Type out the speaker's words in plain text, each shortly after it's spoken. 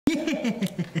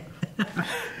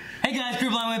Hey guys,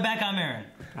 Crew Blind Way back. I'm Aaron.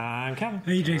 I'm Kevin.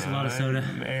 He drinks a lot of soda.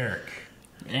 I'm Eric.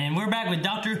 And we're back with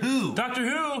Doctor Who. Doctor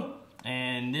Who!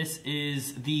 And this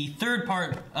is the third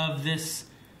part of this.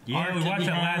 Yeah, we watched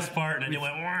that last part and it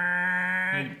went,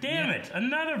 wah, damn it,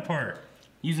 another part.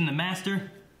 Using the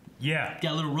Master. Yeah.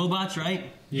 Got little robots,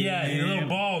 right? Yeah, little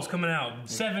balls coming out.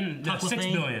 6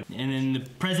 billion. And then the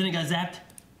president got zapped?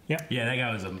 Yep. Yeah, that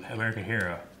guy was an American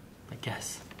hero. I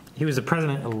guess. He was the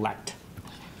president-elect.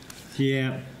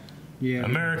 Yeah. Yeah.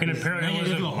 American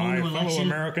imperialism. Fellow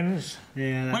Americans.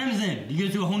 Yeah. What happens then? You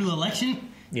go through a whole new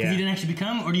election? Because he didn't actually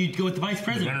become? Or do you go with the vice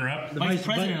president? Runner-up? The vice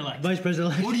president-elect. Vice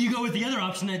president-elect. Or do you go with the other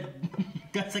option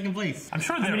that got second place? I'm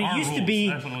sure there are it used rules. to be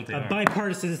a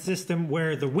bipartisan system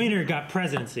where the winner got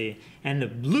presidency and the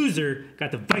loser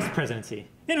got the vice presidency.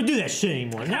 They don't do that shit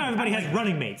anymore. Now everybody has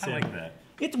running mates. I like that.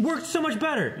 It worked so much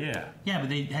better. Yeah. Yeah, but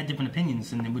they had different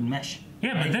opinions and they wouldn't mesh.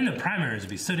 Yeah, but then the primaries would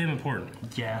be so damn important.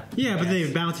 Yeah. Yeah, but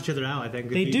they balance each other out, I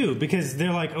think. They do, because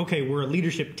they're like, okay, we're a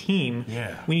leadership team.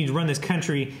 Yeah. We need to run this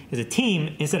country as a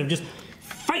team instead of just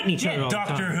fighting each other all the time.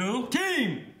 Doctor Who?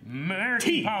 Team!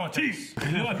 American politics.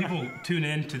 You know why people tune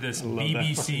in to this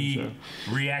BBC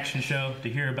reaction show to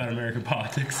hear about American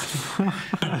politics?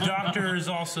 The Doctor is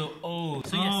also old.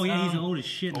 So yes, he's old as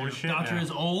shit. Doctor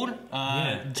is old.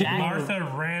 Jack,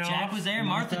 Martha ran Jack off. was there.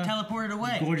 Martha teleported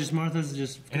away. Gorgeous Martha's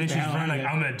just... And then she's running like,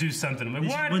 I'm going to do something. I'm like,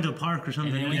 what? Went to a park or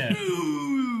something.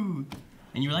 And,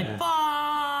 and you were like,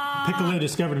 fuck! Piccolo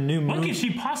discovered a new move. What could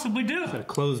she possibly do? A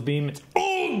closed beam. It's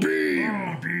old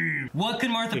beam! What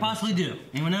could Martha possibly do?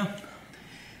 Anyone know?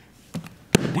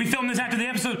 We filmed this after the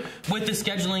episode. With the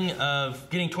scheduling of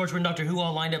getting Torchwood and Doctor Who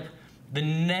all lined up, the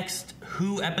next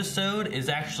Who episode is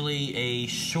actually a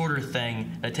shorter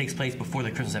thing that takes place before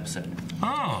the Christmas episode.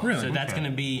 Oh, really? So that's going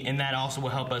to be, and that also will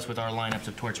help us with our lineups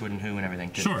of Torchwood and Who and everything,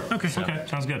 too. Sure. Okay. Okay.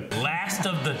 Sounds good. Last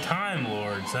of the Time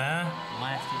Lords, huh?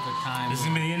 Last of the Time. This is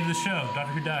going to be the end of the show.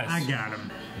 Doctor Who dies. I got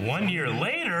him. 1 year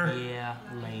later? Yeah,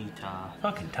 later.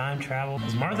 Fucking time travel.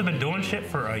 Has Martha been doing shit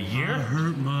for a year? I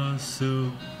hurt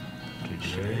myself.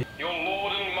 Your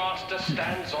lord and master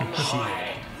stands on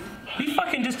high. He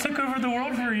fucking just took over the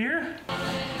world for a year?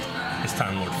 This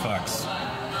Time Lord fucks.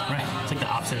 Right. It's like the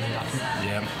opposite of the Doctor.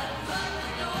 Yeah.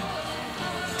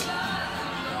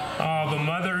 Oh, the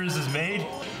mother is his maid?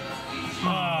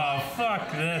 Oh,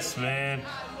 fuck this, man.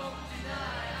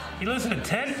 He lives in a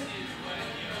tent?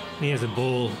 he has a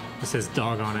bowl that says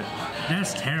dog on it.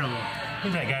 That's terrible. I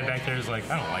think that guy back there is like,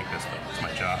 I don't like this, but it's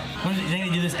my job. You think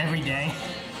they do this every day?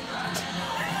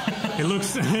 It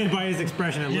looks, by his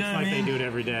expression, it looks like they do it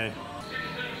every day.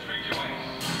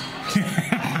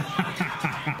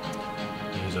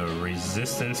 There's a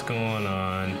resistance going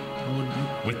on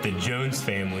with the Jones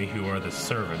family, who are the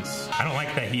servants. I don't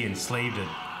like that he enslaved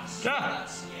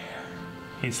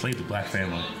he enslaved the black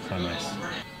family. So nice.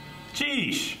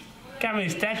 Jeesh. Got me a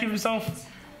statue of himself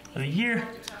in a year.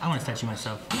 I want to statue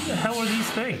myself. What the hell are these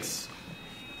things?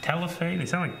 Telephane? They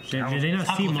sound like... Did they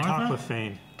not see Martha?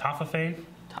 Toclafane. Tophafane?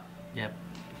 Yep.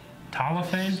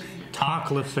 Tolafane?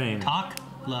 Toclafane.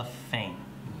 Toclafane.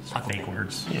 Fake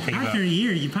words. After a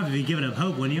year, you'd probably be giving up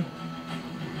hope, wouldn't you?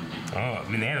 Oh, I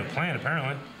mean, they had a plan,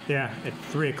 apparently. Yeah, at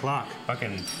 3 o'clock.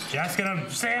 Fucking Jack's gonna...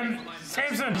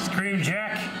 Samson! Scream,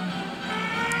 Jack!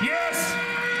 Yes!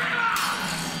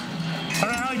 I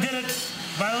don't know how he did it,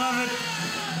 but I love it.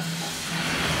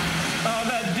 Oh,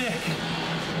 that dick.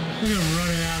 We're gonna run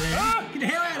it out of there. Ah! Get the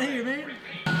hell out of here, man.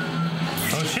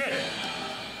 Oh, shit.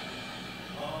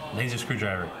 Laser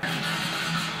screwdriver.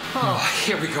 Oh,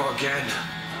 here we go again.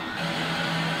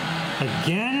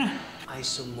 Again?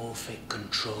 Isomorphic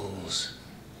controls.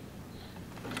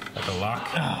 Like a lock.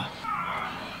 Oh,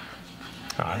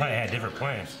 I thought he had different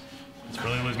plans. That's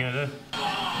really what he's gonna do?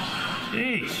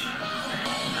 Jeez.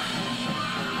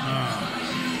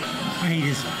 I hate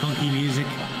this funky music.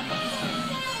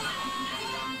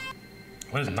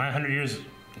 What does 900 years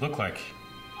look like?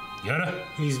 Yoda?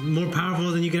 He's more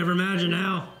powerful than you could ever imagine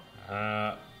now.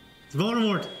 It's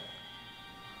Voldemort.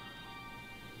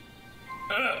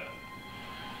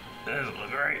 This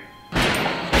looks great.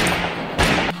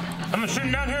 I'm gonna shoot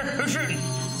him down here. Who's shooting?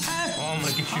 Oh, I'm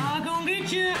gonna get you. I'm gonna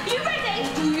get you. You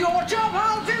ready? Do your job,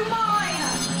 I'll do mine.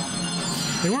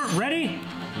 They weren't ready?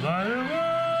 Light him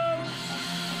up.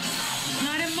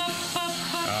 Light him up,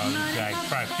 Oh, this guy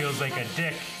probably feels like a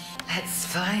dick. Let's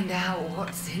find out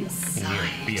what's And inside.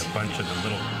 there'll be a bunch of the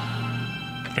little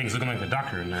things looking like the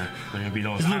Doctor in there. They're gonna be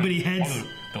those There's nobody heads.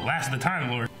 the last of the Time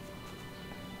Lord.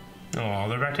 Oh,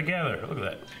 they're back together. Look at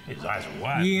that. His eyes are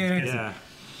wide. Yeah.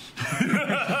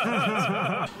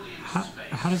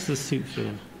 How does the suit fit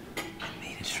him?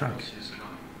 It shrunk.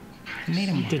 Made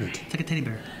him. Didn't. It's like a teddy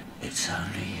bear. It's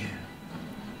only you.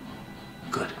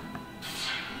 Good.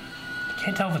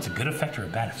 Can't tell if it's a good effect or a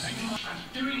bad effect.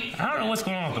 I don't know what's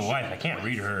going on with the wife. I can't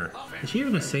read her. Is she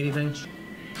ever gonna say anything?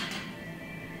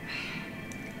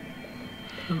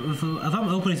 If I'm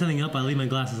opening something up, I leave my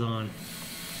glasses on.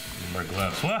 Wear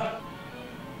gloves. What?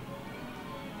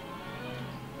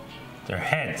 Their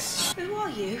heads. Who are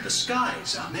you? The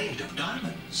skies are made of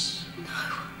diamonds.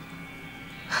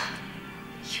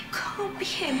 You can't be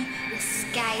him. The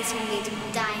skies are made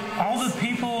of diamonds. All the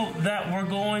people that were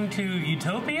going to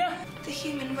Utopia? The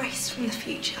human race from the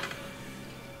future.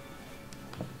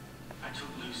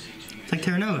 It's like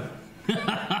Terranova.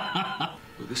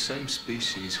 We're the same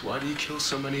species. Why do you kill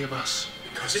so many of us?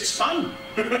 Because it's fun.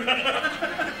 Stab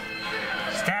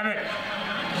it.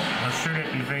 Or shoot it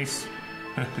in the face.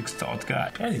 That's all it's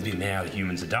got. That needs to be made out of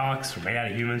humans. The dogs were made out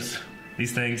of humans.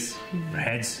 These things, their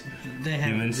heads, They have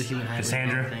humans. the human hybrid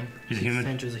Cassandra, thing. she's a human.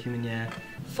 Cassandra's a human, yeah.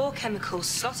 4 chemicals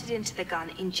slotted into the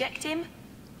gun. Inject him,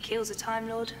 kills a Time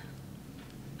Lord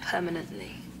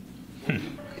permanently. Could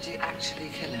you actually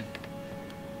kill him?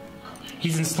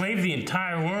 He's enslaved the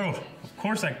entire world. Of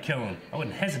course I'd kill him. I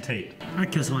wouldn't hesitate.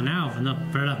 I'd kill someone now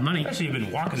for enough money. Especially you've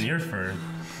been walking the earth for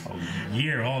a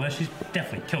year, all that. She's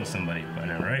definitely killed somebody by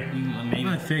now, right? Maybe.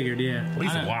 I figured, yeah. At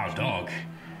least a wild dog.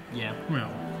 Yeah.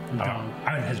 Well, dog.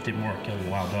 I would hesitate more killing a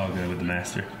wild dog than with the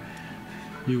master.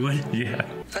 You would? Yeah.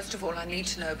 First of all, I need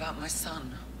to know about my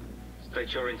son.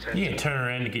 State your intent. You can turn her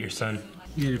in to get your son.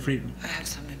 You get free. I have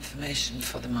some information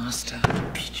for the master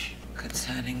Peach.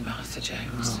 concerning Martha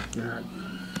Jones. Oh, God.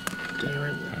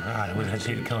 God, I wouldn't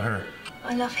hesitate to kill her.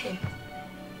 I love him.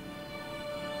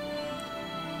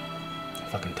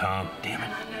 Fucking Tom. Damn it.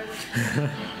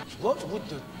 What would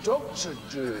the doctor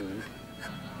do?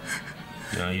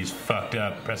 No, he's fucked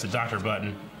up. Press the doctor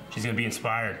button. She's gonna be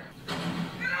inspired.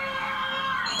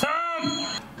 Tom!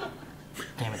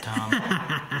 Damn it, Tom.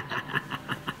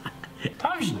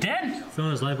 Tom's dead.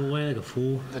 Throwing his life away like a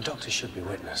fool. The doctor should be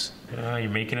witness. Oh,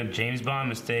 you're making a James Bond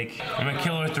mistake. I'm gonna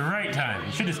kill her at the right time.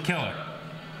 You should just kill her.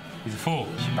 He's a fool.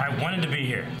 She probably wanted to be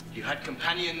here. You had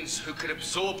companions who could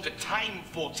absorb the time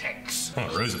vortex. I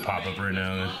want Rosa to pop up right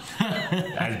now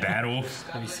then. As Bad Wolf.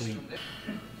 That'd be sweet.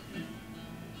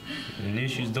 I knew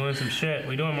she was doing some shit. What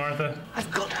are you doing, Martha?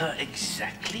 I've got her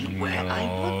exactly where I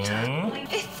want her.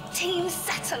 15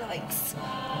 satellites.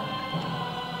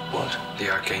 What? The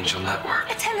Archangel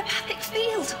Network. A telepathic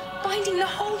field. Binding the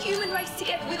whole human race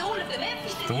together with all of them,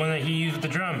 everything. The one that he used with the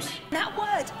drums. That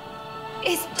word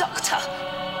is doctor.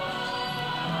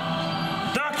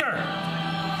 Doctor!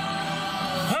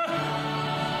 Huh?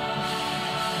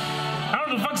 I don't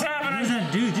know what the fuck's What happening. does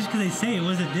that do? Just because they say it,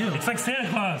 what does it do? It's like Santa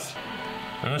Claus.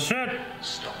 Oh shit.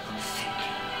 Stop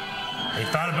thinking. They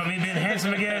thought about me being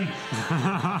handsome again.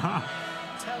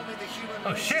 Tell me the human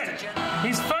Oh race is shit. degenerate.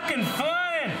 He's fucking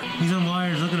flying. He's on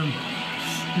wires, look at him.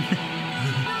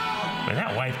 Man,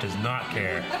 that wife does not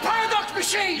care. The paradox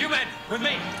machine! You men, with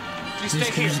me. You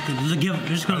stay here. Just Oh,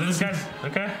 gonna this listen. guy's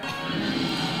okay.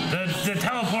 The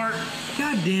teleport.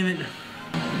 God damn it.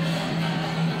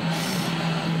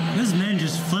 Those men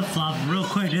just flip-flop real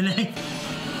quick, didn't they?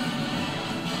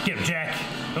 Get him, Jack.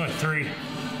 Only 3.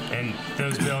 And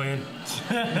those billion.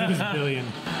 Billion.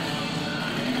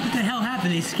 What the hell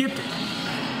happened? They skipped it.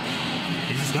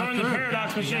 He's destroying the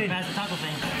paradox machine. Pass the taco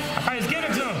thing. I thought he was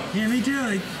getting to him. Yeah, me too.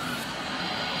 Like,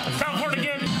 Teleport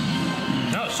again.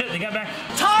 No, shit, they got back.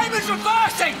 Time is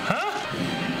reversing! Huh?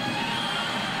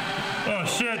 Oh,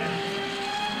 shit.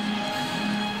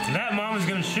 That mom is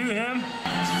gonna shoot him.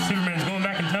 Superman's going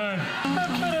back in time.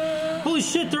 Holy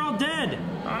shit, they're all dead.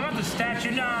 I'm at the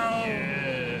statue now.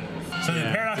 So the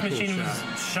Yeah, paradox it's a cool machine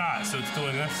was shot, so it's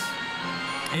doing this.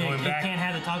 It Going back. can't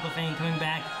have the taco thing coming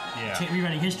back. Yeah.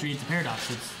 Rewriting history. It's a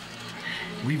paradox. It's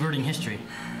reverting history.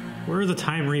 where are the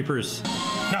Time Reapers?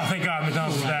 No, thank God,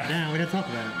 McDonald's is back. Damn, we didn't talk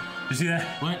about it. You see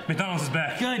that? What? McDonald's is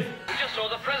back. Good. We just saw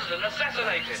the president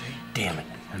assassinated. Damn it.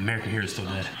 American Hero's still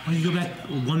dead. Why did you go back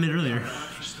 1 minute earlier?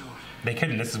 They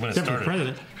couldn't. This is when it Except for the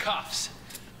started. president. Cuffs.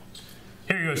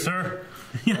 Here you go, sir.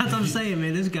 Yeah, that's what I'm saying,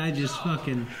 man. This guy just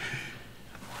fucking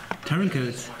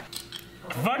turncoats.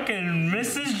 Fucking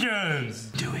Mrs. Jones.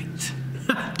 Do it.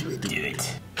 Do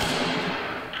it.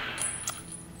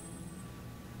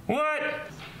 What?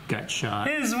 Got shot.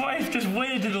 His wife just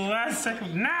waited to the last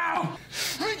second. Now!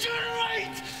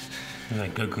 Regenerate! He's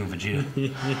like Goku and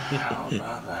Vegeta. How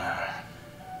about that?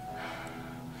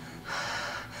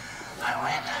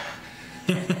 I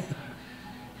win.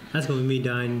 That's gonna be me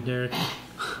dying, Derek.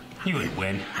 You would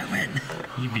win. I win.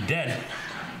 You'd be dead.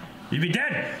 You'd be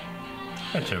dead!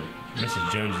 That's a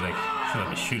Mrs. Jones, like, she'll let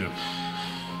me shoot him.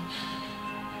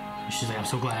 She's like, I'm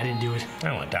so glad I didn't do it. I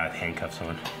don't want to die with handcuffs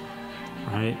on.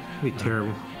 Right? It'd be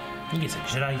terrible. He gets a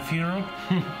Jedi funeral?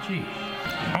 Gee.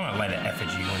 I want to light an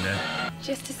effigy one day.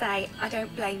 Just to say, I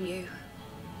don't blame you.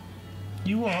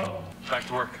 You what? Back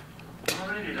to work.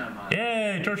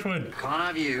 Yay, Torchwood. Can't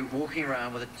have you walking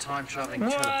around with a time-traveling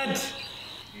What?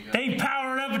 They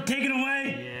power it up and take it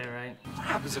away? Yeah, right. What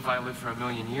happens if I live for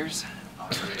 1,000,000 years?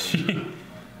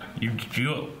 You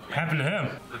happened to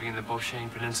him. Living in the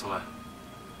Beauchene Peninsula.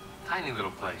 Tiny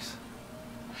little place.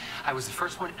 I was the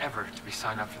first one ever to be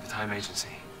signed up for the Time Agency.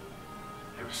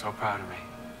 They were so proud of me.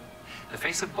 The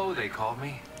face of Beau, they called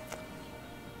me.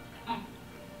 I'll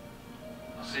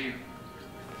see you.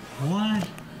 What?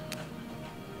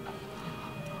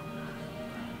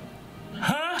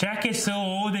 Huh? Jack is so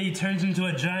old that he turns into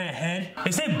a giant head.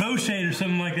 They said Beauchene or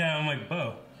something like that. I'm like,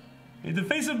 Beau. He's the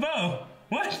face of Beau.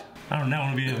 What? I don't know. I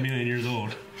want to be 1,000,000 years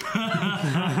old.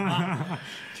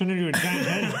 Turn into a giant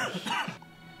head.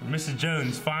 Mrs.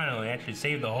 Jones finally actually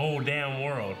saved the whole damn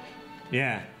world.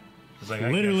 Yeah. It's like,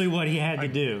 literally what he had to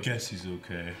do. I guess he's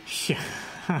okay. Yeah.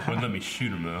 Wouldn't let me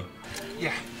shoot him though.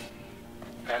 Yeah.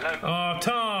 Hello. Oh,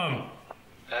 Tom.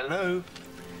 Hello.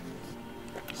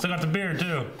 Still got the beard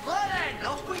too. Well then,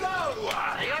 off we go!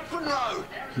 The open road!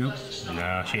 Nope.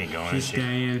 Nah, she ain't going. She's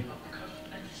staying.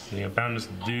 Yeah, I found this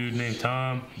dude named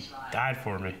Tom. He died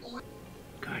for me.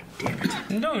 God damn it.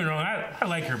 And don't get me wrong, I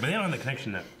like her, but they don't have the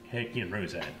connection that he and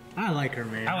Rose had. I like her,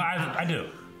 man. I do.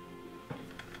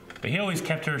 But he always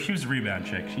kept her, she was a rebound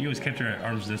chick. He always kept her at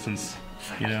arm's distance,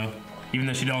 you know? Even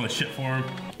though she did all the shit for him.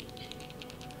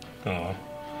 Oh.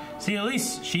 See, at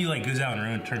least she like goes out on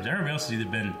her own terms. Everybody else has either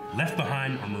been left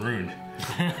behind or marooned.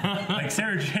 Like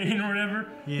Sarah Jane or whatever.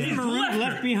 Yeah. Isn't Maroon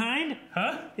left behind?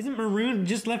 Huh? Isn't Maroon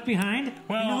just left behind?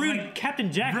 Well, Maroon, like,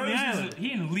 Captain Jack on the island. He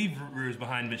didn't leave Rose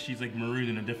behind, but she's like marooned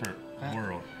in a different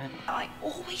world. I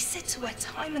always said to her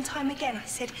time and time again, I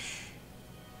said,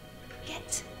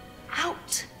 get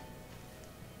out.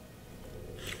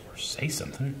 Or say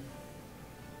something.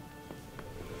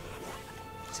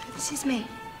 So this is me.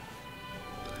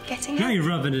 Getting Now out. you're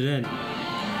rubbing it in.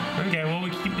 Okay, well, we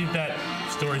keep that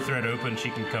story thread open. She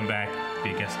can come back, be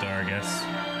a guest star, I guess,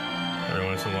 every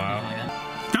once in a while.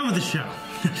 Done with the show.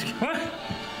 What?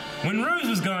 When Rose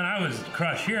was gone, I was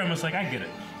crushed. Here, I'm just like, I get it.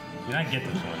 I mean, I get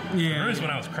this one. Yeah. Rose, when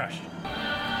I was crushed.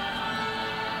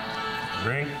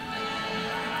 Ring?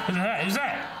 Who's that? Who's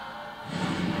that?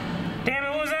 Damn it,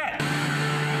 what was that?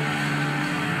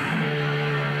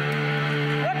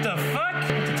 What the fuck?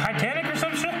 The Titanic or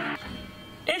some shit?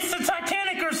 It's the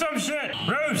Titanic or some shit!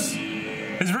 Rose!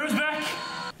 Is Rose back?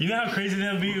 You know how crazy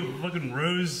that would be if fucking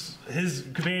Rose, his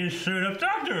companion showed up,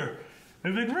 Doctor!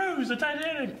 They'd be like, Rose, the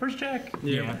Titanic, where's Jack?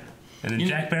 Yeah. And then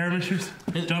John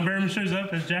Barrowman shows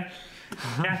up as Jack.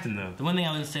 Captain, though. The one thing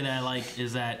I would say that I like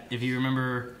is that if you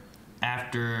remember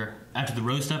after the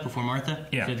Rose stuff before Martha,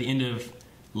 yeah. So at the end of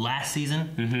last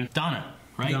season, Donna,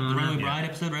 right? Donna, the Runaway Bride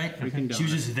episode, right? She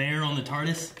was just there on the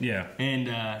TARDIS. Yeah.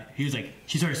 And he was like,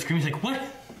 she started screaming, he's like, what?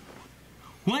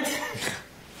 What?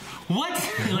 What?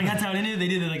 Like, that's how it ended. They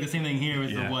did like the same thing here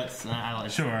with the what's. I like.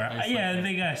 Sure. I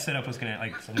they got set up what's gonna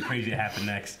like something crazy to happen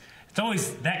next. It's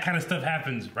always that kind of stuff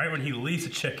happens right when he leaves a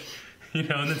chick, you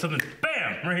know, and then something,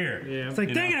 bam, right here. Yeah. It's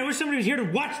like, dang it, I wish somebody was here to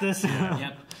watch this. Yeah.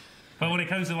 Yep. But when it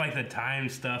comes to like the time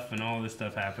stuff and all this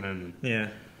stuff happening, Yeah.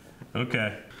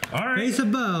 okay, all right. Face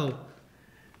of Beau.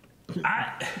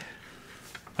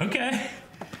 Okay.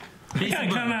 He kind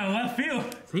of come out of left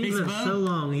field. He lives so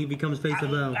long, he becomes Face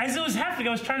of Beau. As it was happening,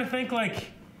 I was trying to think like,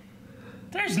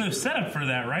 there's no setup for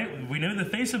that, right? We know the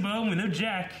Face of Beau, we know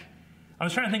Jack. I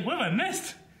was trying to think, what have I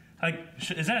missed? Like,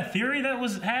 is that a theory that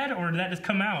was had, or did that just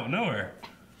come out of nowhere?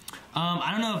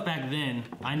 I don't know if back then.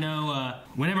 I know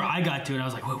whenever I got to it, I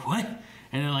was like, what?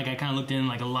 And then like I kind of looked in,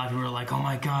 like a lot of people were like, oh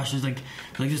my gosh, it's like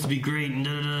this would be great, and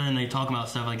and they talk about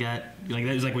stuff like that. Like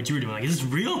that was like what you were doing. Like, is this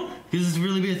real? Is this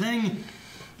really be a thing?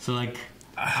 So like,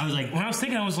 I was like, when I was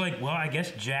thinking, I was like, well, I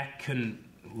guess Jack couldn't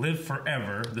live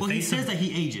forever. He says that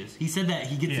he ages. He said that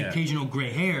he gets occasional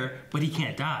gray hair, but he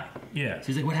can't die. Yeah. So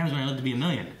he's like, what happens when I live to be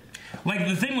 1,000,000? Like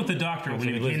the thing with the Doctor when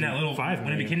he became that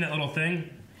little thing,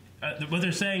 what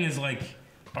they're saying is like,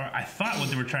 or I thought what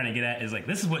they were trying to get at is like,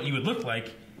 this is what you would look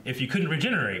like if you couldn't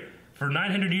regenerate. For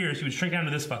 900 years, you would shrink down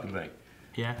to this fucking thing.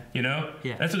 Yeah. You know?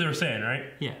 Yeah. That's what they were saying, right?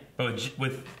 Yeah. But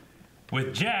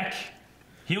with Jack,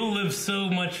 he'll live so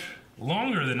much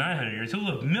longer than 900 years. He'll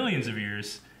live millions of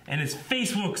years, and his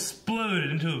face will explode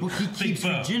into a he big keeps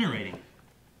bow. regenerating.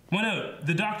 Well, no,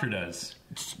 the Doctor does.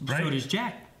 Right? So does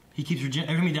Jack. He keeps every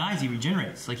time he dies, he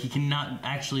regenerates. Like he cannot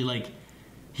actually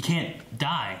he can't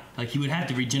die. Like he would have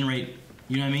to regenerate,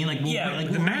 You know what I mean? Like, Yeah, like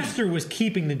The Wolverine. Master was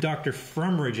keeping the Doctor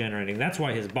from regenerating. That's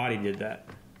why his body did that.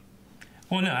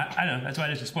 Well, no, I know. That's what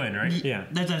I just explained, right? Yeah.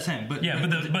 That's what I'm saying. But Yeah,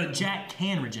 but Jack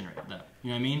can regenerate, though.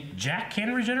 You know what I mean? Jack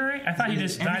can regenerate? I thought he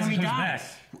just Every dies time and he comes dies.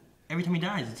 back. Every time he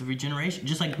dies, it's a regeneration,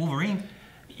 just like Wolverine.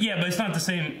 Yeah, but it's not the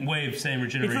same way of saying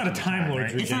regeneration. It's not a Time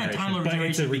Lord's right? It's not a Time Lord but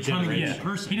it's a regeneration becoming a regeneration. new Yeah,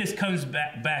 person. he just comes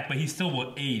back, but he still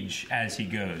will age as he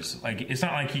goes. Like, it's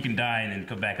not like he can die and then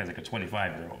come back as like a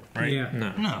 25-year-old, right?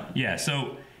 Yeah. No. Yeah,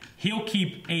 so he'll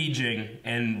keep aging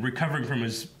and recovering from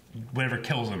his whatever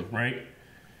kills him, right?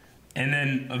 And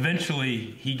then eventually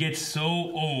he gets so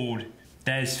old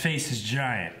that his face is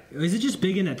giant. Is it just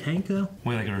big in that tank though?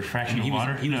 Wait, like a refraction I mean, of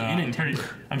water? he was in it.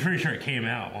 I'm pretty sure it came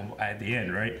out at the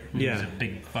end, right? Yeah. It was a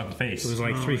big fucking face. It was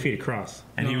like 3 feet across.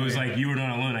 And he was like, you were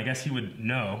not alone. I guess he would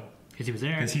know. Because he was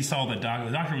there. Because he saw the doctor.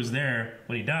 The doctor was there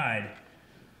when he died.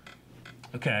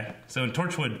 Okay, so in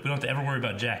Torchwood, we don't have to ever worry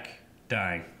about Jack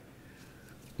dying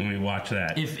when we watch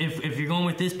that. If you're going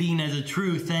with this being as a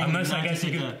true thing, Unless I not guess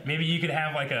just you like could, maybe you could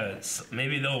have like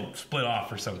maybe they'll split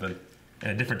off or something in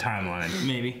a different timeline.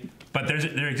 maybe. But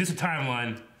there exists a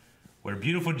timeline where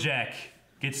beautiful Jack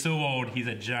gets so old he's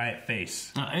a giant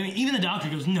face. I mean, even the Doctor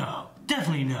goes, no,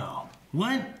 definitely no.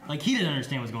 What? Like, he didn't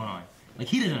understand what's going on. Like,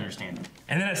 he didn't understand it.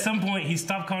 And then at some point, he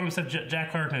stopped calling himself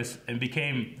Jack Harkness and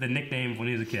became the nickname when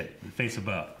he was a kid, the Face of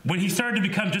Bo. When he started to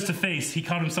become just a face, he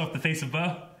called himself the Face of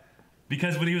Bo.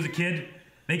 Because when he was a kid,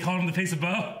 they called him the Face of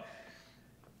Bo.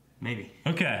 Maybe.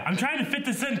 Okay, I'm trying to fit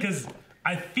this in because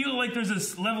I feel like there's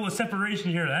this level of separation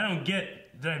here that I don't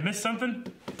get. Did I miss something?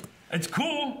 It's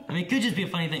cool. I mean, it could just be a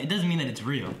funny thing. It doesn't mean that it's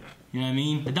real. You know what I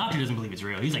mean? The Doctor doesn't believe it's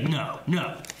real. He's like, no,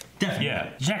 definitely.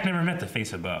 Yeah, Jack never met the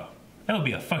Face of Bo. That would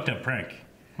be a fucked up prank.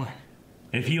 What?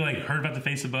 If he like heard about the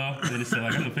Face of Bo, and then he said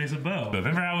like, I'm the Face of Bo. But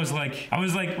remember I was like, what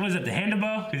was it, the hand of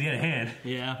Bo? Because he had a hand.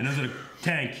 Yeah. And it was in a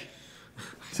tank.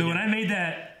 So when I made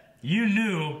that, you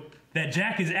knew that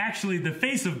Jack is actually the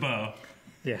Face of Bo.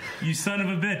 Yeah. You son of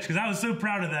a bitch, because I was so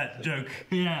proud of that joke.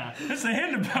 Yeah. That's the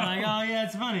hand of Bo. I'm like, oh, yeah,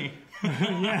 it's funny.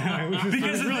 Yeah.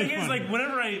 Because the really thing is, funny.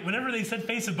 like, whenever they said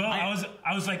Face of Bo, I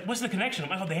was like, what's the connection? I'm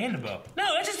like, oh, the hand of Bo.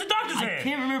 No, that's just the Doctor's I hand.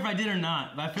 can't remember if I did or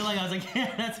not, but I feel like I was like,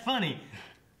 yeah, that's funny.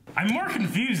 I'm more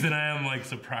confused than I am, like,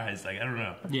 surprised. Like, I don't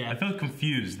know. Yeah. I feel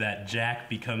confused that Jack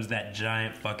becomes that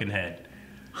giant fucking head.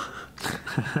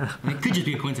 I mean, it could just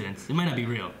be a coincidence. It might not be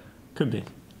real. Could be.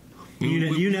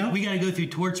 You know? We got to go through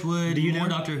Torchwood, Do you more know?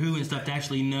 Doctor Who and stuff to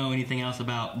actually know anything else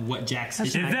about what Jack's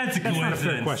If that's a That's not a coincidence,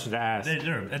 fair question to ask.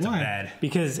 That's Why? a bad.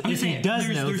 Because I'm if saying, he does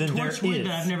there's know, then there Torchwood is.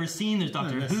 that I've never seen. There's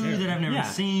Doctor Not Who necessarily. that I've never Yeah.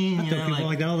 seen. I You tell know, people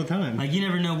like that all the time. like you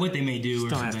never know what they may do or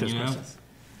Don't ask something. those You know, questions.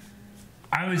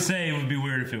 I would say it would be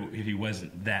weird if he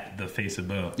wasn't the Face of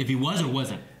Bo. if he was or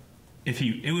wasn't.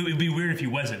 It would be weird if he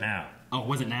wasn't now. Oh,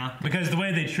 was it now? Because the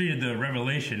way they treated the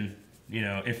revelation, you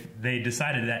know, if they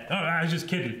decided that, oh, I was just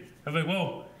kidding. I was like,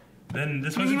 well, then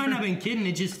this I mean, he wasn't might true. not have been kidding.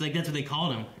 It's just like that's what they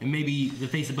called him, and maybe the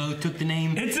Face of Bo took the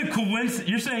name. It's a coincidence.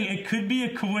 You're saying it could be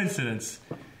a coincidence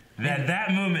that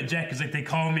that moment Jack is like, they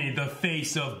call me the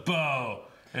Face of Bo.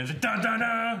 And it's like, dun dun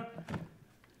dun.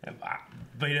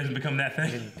 But he doesn't become that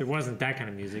thing. There wasn't that kind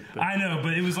of music. But I know,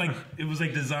 but it was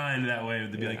like designed that way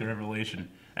to be like a revelation.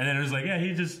 And then it was like, yeah,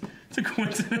 it's a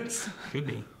coincidence. Could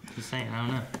be. Just saying. I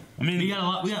don't know. I mean, We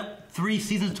got 3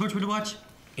 seasons of Torchwood to watch.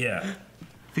 yeah.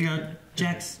 Figure out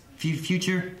Jack's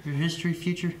future, or history,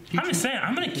 future. I'm just saying,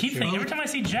 I'm gonna keep thinking. Every time I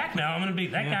see Jack now, I'm gonna be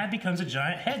that guy becomes a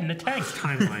giant head in a tank.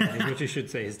 timeline is what you should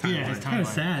say. His timeline. Yeah, his Kind of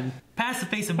timeline. sad. Past the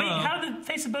Face of Bo. Wait, how did the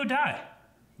Face of Bo die?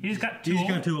 He just got too He just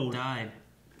old. got too old. died.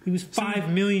 He was 5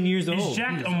 million years Is old.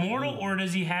 Jack immortal, or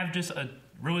does he have just a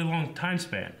really long time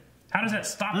span? How does that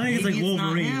stop? I think it's him? like Maybe it's not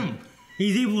Wolverine. him.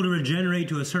 He's able to regenerate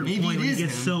to a certain Maybe point it when he is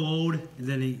gets him. so old, and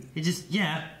then he. It just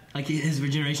like his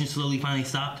regeneration slowly finally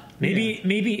stopped. Maybe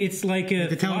it's like a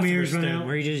The telomeres philosopher's run stone out.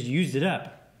 where he just used it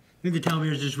up. Maybe the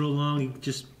telomeres just real long. He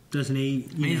just doesn't age.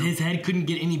 You know. His head couldn't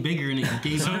get any bigger, and it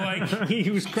gave So up. like, He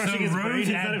was so crushing his brain Rose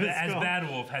inside of his as skull. Bad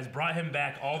Wolf has brought him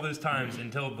back all those times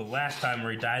until the last time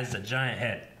where he dies as a giant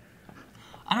head.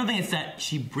 I don't think it's that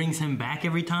she brings him back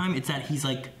every time. It's that he's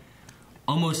like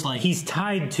almost like He's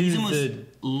tied to he's almost the.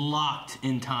 locked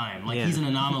in time. Like Yeah. he's an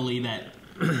anomaly that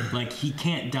like he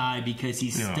can't die because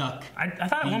he's You know, stuck. I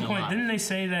thought at being one point, alive. didn't they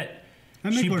say that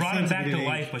That make she more brought him sense if back he to did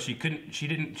life, age. but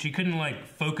she couldn't like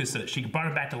focus it. She brought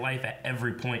him back to life at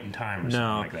every point in time or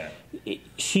No, something like that.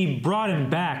 she brought him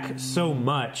back so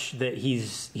much that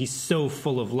he's so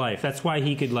full of life. That's why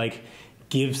he could like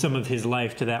give some of his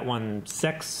life to that one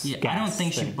sex. Yeah, I gas don't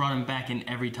think she thing. brought him back in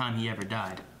every time he ever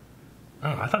died. Oh,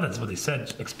 I thought that's what they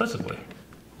said explicitly.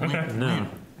 Okay. No.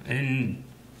 In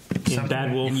In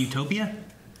Bad Wolf. In Utopia?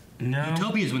 No.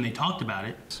 Utopia is when they talked about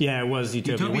it. Yeah, it was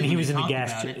Utopia. When he was in the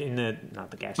gas, talked about it.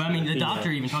 not the gas. But I mean, the doctor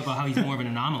even talked about how he's more of an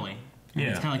anomaly.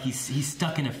 Yeah. It's kind of like he's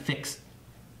stuck in a fixed,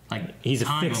 like, he's a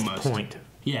time fixed almost. point.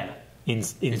 Yeah. In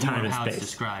It's time more and how it's space.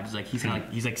 described. It's like he's kind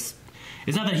of like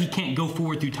it's not that he can't go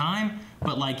forward through time,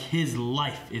 but like his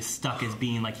life is stuck as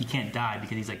being like he can't die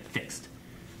because he's like fixed.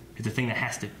 It's a thing that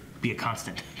has to be a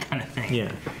constant kind of thing.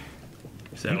 Yeah.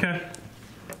 So Okay.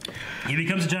 He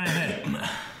becomes a giant head.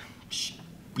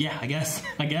 yeah, I guess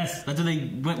that's what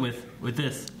they went with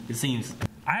this. It seems.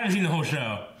 I haven't seen the whole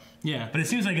show, Yeah, but it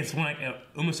seems like it's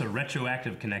almost a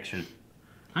retroactive connection.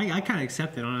 I kind of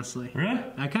accept it, honestly. Really?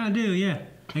 I kind of do, yeah.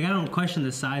 Like, I don't question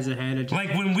the size of the head.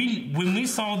 Like when we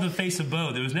saw the face of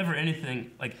Bo, there was never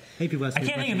anything like. Hey, people, I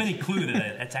can't think of any clue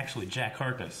that it's actually Jack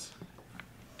Harkness.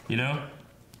 You know?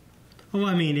 Well,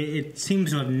 I mean, it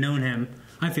seems to have known him,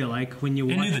 I feel like, when you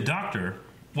It watch. knew the doctor.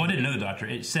 Well, it didn't know the doctor.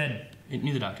 It said. it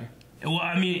knew the doctor. Well,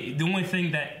 I mean, the only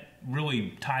thing that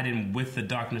really tied in with the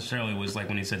doctor necessarily was like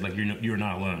when he said like you're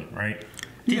not alone, right?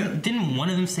 Didn't one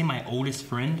of them say my oldest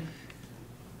friend?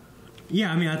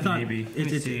 Yeah, I mean, I thought. Maybe.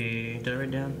 Let me see. Did I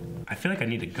write down? I feel like I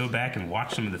need to go back and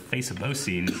watch some of the Face of Bo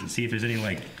scenes and see if there's any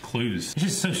like clues. It's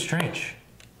just so strange.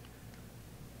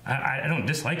 I don't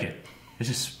dislike it. It's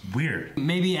just weird.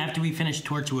 Maybe after we finish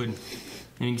Torchwood and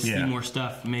we can see Yeah. more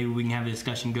stuff, maybe we can have a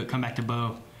discussion, come back to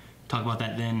Bo, talk about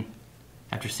that then,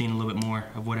 after seeing a little bit more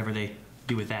of whatever they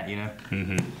do with that, you know?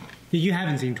 Mm-hmm. You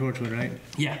haven't seen Torchwood, right?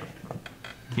 Yeah.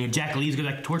 You know, Jack Leaves goes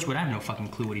back to Torchwood. I have no fucking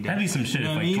clue what he does. That'd be some shit You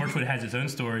know if what like I mean? Torchwood has its own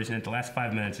stories and at the last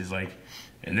 5 minutes he's like,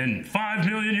 and then 5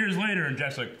 million years later, and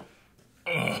Jack's like,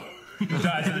 ugh.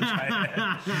 Dies of the giant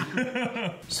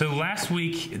head. So last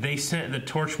week they sent the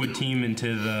Torchwood team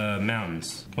into the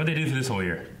mountains. What'd they do for this whole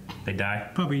year? They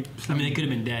die? Probably. I mean, they could have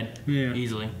been dead. Yeah.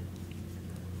 Easily.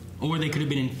 Or they could have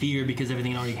been in fear because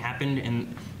everything had already happened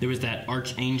and there was that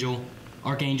Archangel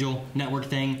network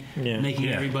thing, making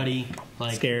everybody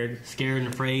like scared and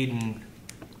afraid and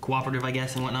cooperative, I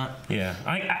guess, and whatnot. Yeah,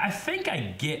 I think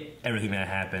I get everything that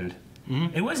happened.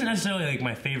 Mm-hmm. It wasn't necessarily like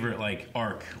my favorite like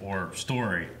arc or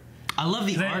story. I love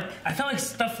the arc. I felt like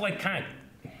stuff like kind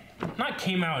of not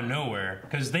came out of nowhere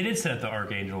because they did set up the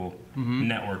Archangel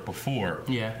network before.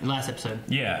 Yeah, last episode.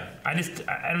 Yeah, I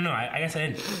don't know. I guess I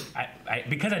didn't.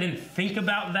 Because I didn't think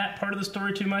about that part of the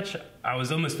story too much. I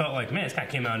was almost felt like, man, this kind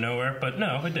of came out of nowhere. But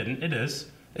no, it didn't. It is.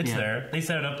 It's there. They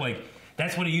set it up like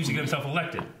that's what he used to get himself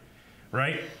elected,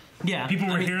 right? Yeah. People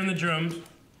were hearing the drums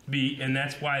beat, and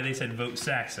that's why they said vote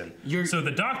Saxon. So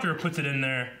the doctor puts it in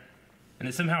there. And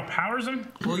it somehow powers them?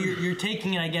 Well, you're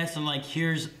taking it, I guess, and like,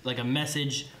 here's like a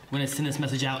message. When I send this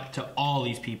message out to all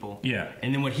these people. Yeah.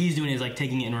 And then what he's doing is like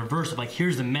taking it in reverse of like,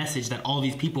 here's the message that all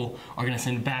these people are going to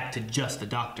send back to just the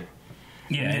doctor.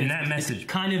 Yeah, and that message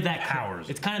kind of that powers.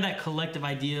 It's kind of that collective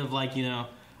idea of like, you know,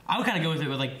 I would kind of go with it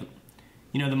with like,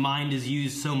 you know, the mind is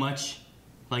used so much.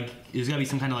 Like, there's got to be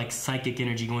some kind of like psychic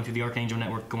energy going through the Archangel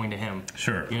network going to him.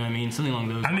 Sure. You know what I mean? Something along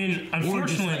those lines. I mean,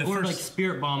 unfortunately, or like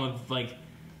spirit bomb of like,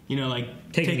 you know,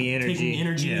 like taking the energy,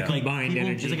 like combined people,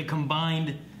 energy. It's like a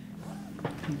combined.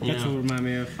 That's what reminded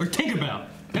me of. Or Tinkerbell.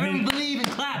 Everyone believe and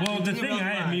clap. Well, the thing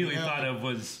I immediately thought of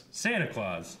was Santa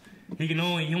Claus. He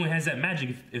only has that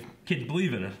magic if kids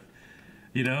believe in it.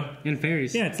 You know? And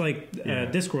fairies. Yeah, it's like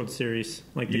Discworld series.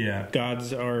 Like the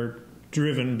gods are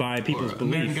driven by people's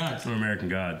belief. American gods. Or American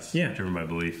gods. Yeah. Driven by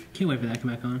belief. Can't wait for that to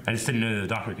come back on. I just didn't know that the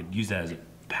doctor could use that as a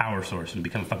power source and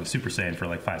become a fucking Super Saiyan for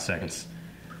like 5 seconds.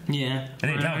 Yeah.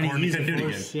 And then teleport and he couldn't do it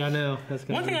again. Yeah, I know. That's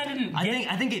One thing I didn't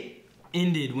I think it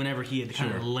ended whenever he had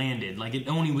kind of landed. Like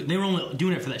they were only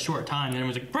doing it for that short time, and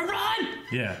everyone's like, "Run!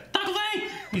 Yeah. Dr. Lane!"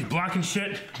 He's blocking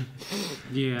shit.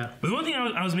 Yeah. But the one thing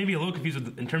I was maybe a little confused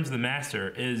with in terms of the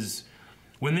Master is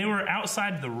when they were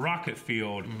outside the rocket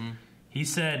field, he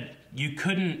said you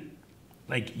couldn't,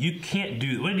 like, you can't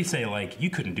do. What did he say? Like, you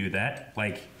couldn't do that.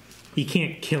 Like, he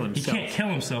can't kill he himself. can't kill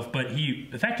himself, but he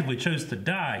effectively chose to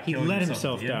die. He let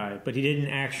himself die, but he didn't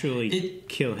actually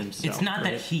kill himself. It's not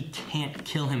right? that he can't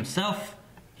kill himself.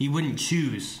 He wouldn't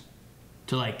choose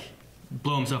to like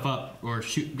blow himself up or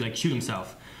shoot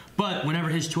himself. But whenever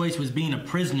his choice was being a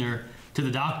prisoner to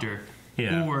the doctor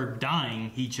or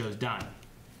dying, he chose dying.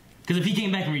 Because if he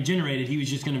came back and regenerated, he was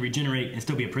just going to regenerate and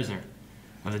still be a prisoner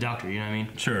of the doctor. You know what I mean?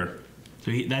 Sure.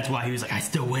 So that's why he was like, I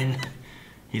still win.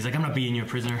 He's like, I'm not being your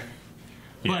prisoner.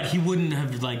 But he wouldn't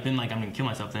have like been like, I'm going to kill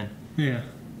myself then. Yeah.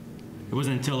 It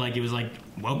wasn't until like it was like,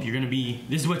 well, you're going to be,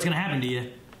 this is what's going to happen to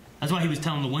you. That's why he was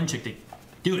telling the one chick to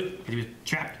do it. Because he was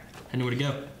trapped. Had nowhere to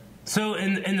go. So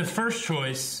in the first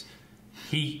choice,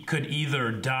 he could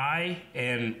either die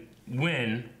and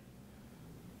win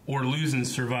or lose and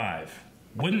survive.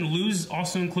 Wouldn't lose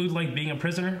also include like being a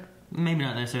prisoner? Maybe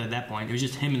not necessarily at that point. It was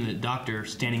just him and the doctor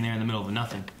standing there in the middle of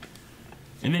nothing.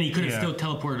 And then he could have still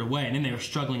teleported away, and then they were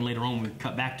struggling later on when we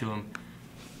cut back to him.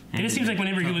 And it seems like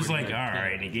whenever he was like, all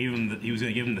right, and he was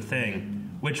going to give him the thing.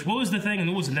 Which, what was the thing, and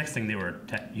what was the next thing they were...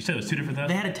 you said it was two different things?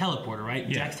 They had a teleporter, right?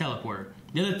 Yeah. Jack's teleporter.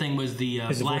 The other thing was the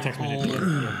black hole...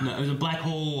 No, it was a black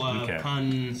hole...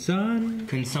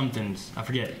 Consumtons. I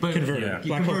forget. But converter.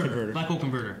 Black hole converter. Black hole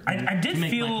converter. I did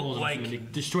feel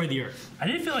like... Destroy the Earth. I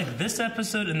did feel like this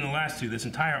episode and the last two, this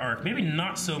entire arc, maybe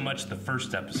not so much the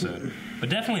first episode, but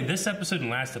definitely this episode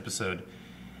and last episode,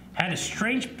 had a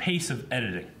strange pace of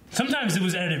editing. Sometimes it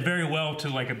was edited very well to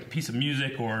like a piece of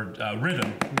music or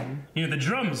rhythm. Mm-hmm. You know, the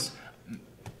drums,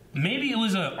 maybe it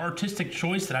was an artistic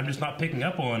choice that I'm just not picking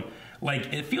up on.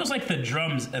 Like, it feels like the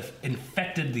drums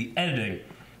infected the editing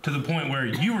to the point where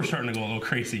you were starting to go a little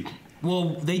crazy. Well,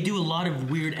 they do a lot of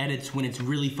weird edits when it's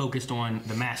really focused on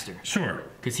the master. Sure.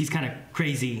 Because he's kind of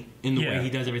crazy in the way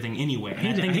he does everything anyway.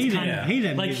 And I hate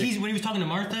that like music. when he was talking to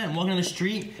Martha and walking on the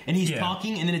street and he's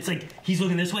talking and then it's like he's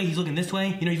looking this way, he's looking this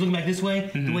way, you know, he's looking back this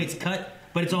way, the way it's cut,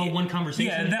 but it's all one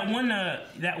conversation. Yeah,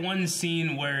 that one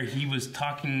scene where he was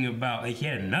talking about like he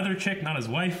had another chick, not his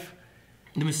wife.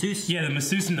 The masseuse? Yeah, the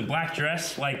masseuse in the black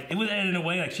dress. Like, it was edited in a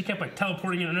way, like, she kept, like,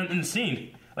 teleporting in the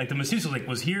scene. Like, the masseuse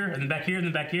was here, and then back here, and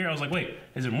then back here. I was like, wait,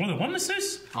 is there more than one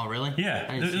masseuse? Oh, really?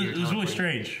 Yeah, it was really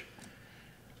strange.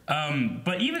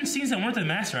 But even scenes that weren't the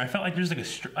master, I felt like there's,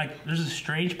 there's a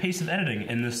strange pace of editing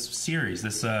in this series.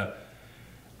 I've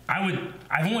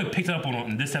only picked up on it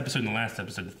in this episode and the last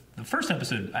episode. The first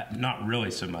episode, not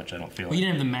really so much, I don't feel Well, you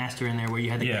didn't have the master in there where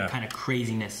you had that kind of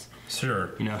craziness. Sure.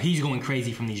 You know, he's going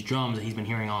crazy from these drums that he's been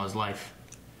hearing all his life.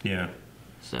 Yeah.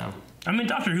 So. I mean,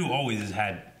 Doctor Who always has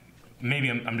had, maybe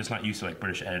I'm just not used to, like,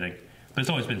 British editing, but it's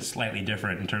always been slightly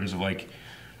different in terms of, like,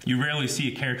 you rarely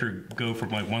see a character go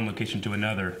from, like, one location to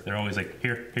another. They're always, like,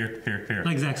 here, here, here, here.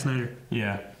 Like Zack Snyder.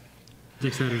 Yeah.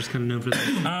 Zack Snyder's kind of known for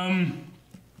that.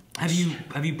 Have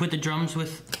you put the drums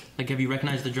with, like, have you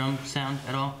recognized the drum sound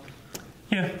at all?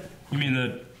 Yeah. You mean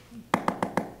that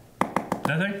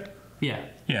thing? Yeah.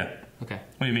 Yeah. Okay.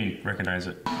 What do you mean, recognize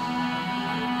it? Yeah,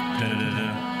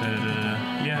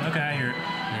 okay, I hear it.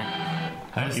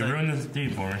 Yeah. You ruined this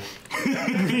deed for me.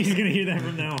 He's gonna hear that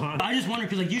from now on. I just wonder,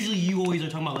 because like usually you always are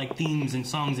talking about like themes and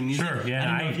songs and music. Sure,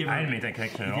 yeah, I didn't make that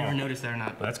connection at all. If you ever noticed that or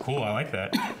not. But that's cool, I like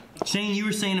that. Shane, you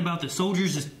were saying about the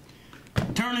soldiers just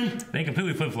turning. They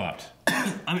completely flip-flopped.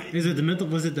 I mean, is it the mental?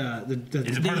 Was it the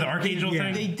is it part of the Archangel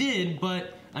thing? They did,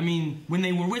 but I mean, when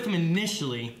they were with him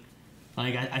initially,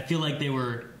 like I feel like they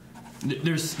were.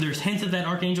 There's hints of that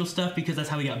Archangel stuff because that's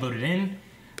how he got voted in.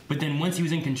 But then once he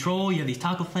was in control, you have these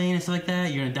taco plane and stuff like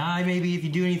that. You're gonna die maybe if you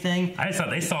do anything. I just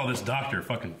thought they saw this doctor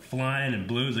fucking flying and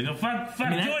blues. Like, oh fuck, I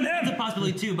mean, doing him. That's a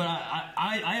possibility too. But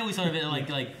I always thought of it like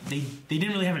they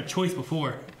didn't really have a choice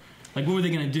before. Like, what were they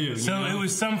gonna do? So it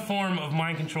was some form of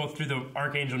mind control through the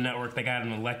Archangel network that got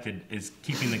him elected. Is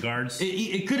keeping the guards.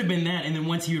 It could have been that, and then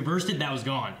once he reversed it, that was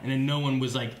gone, and then no one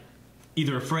was like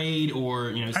either afraid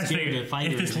or scared to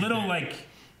fight. If this little like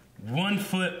 1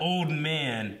 foot old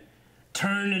man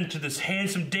turned into this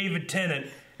handsome David Tennant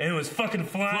and was fucking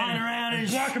flying around and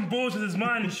blocking bullets with his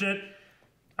mind and shit,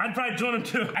 I'd probably join him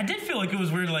too. I did feel like it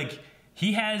was weird. Like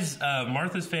he has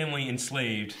Martha's family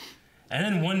enslaved, and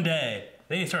then one day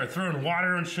they started throwing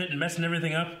water on shit and messing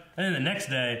everything up, and then the next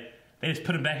day they just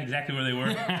put them back exactly where they were.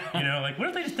 Like what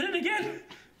if they just did it again?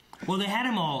 Well, they had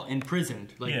them all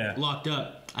imprisoned, locked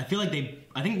up. I feel like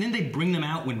didn't they bring them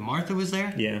out when Martha was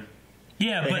there? Yeah.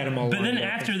 Yeah, but then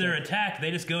after their attack, they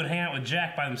just go and hang out with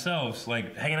Jack by themselves,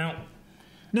 like hanging out.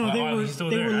 No,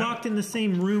 they were locked in the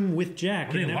same room with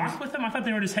Jack. Were they locked with them? I thought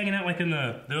they were just hanging out they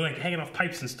were like hanging off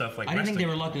pipes and stuff. Like I didn't think they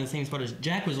were locked in the same spot as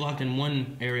Jack was locked in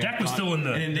one area. Jack was still in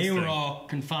the. And then they were all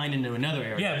confined into another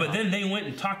area. Yeah, but then they went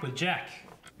and talked with Jack.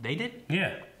 They did?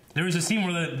 Yeah, there was a scene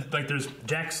where there's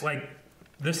Jack's like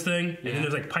this thing, and then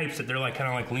there's like pipes that they're like kind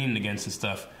of like leaning against and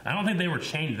stuff. I don't think they were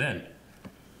chained then.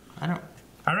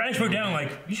 I just wrote down,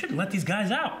 like, you should let these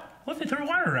guys out. What if they throw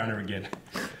water around her again?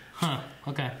 Huh,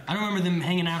 okay. I don't remember them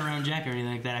hanging out around Jack or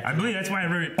anything like that. I believe that's why I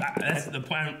wrote it. That's the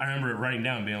point I remember writing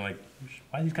down, being like,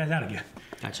 why are these guys out again?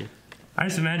 Gotcha. I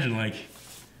just imagine, like,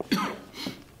 I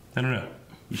don't know.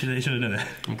 They should have done that.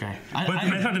 Okay.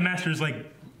 I thought the master's,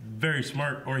 like, very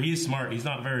smart, or he's smart. He's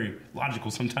not very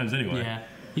logical sometimes anyway. Yeah,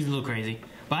 he's a little crazy.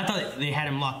 But I thought they had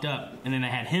him locked up, and then they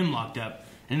had him locked up.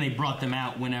 And they brought them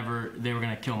out whenever they were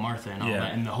going to kill Martha and all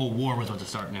that, and the whole war was about to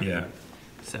start and everything.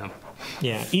 Yeah. So.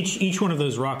 Yeah, each one of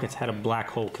those rockets had a black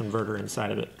hole converter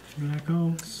inside of it. Black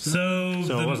hole. So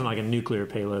it wasn't like a nuclear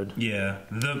payload. Yeah.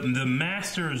 The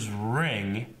Master's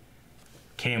ring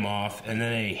came off, and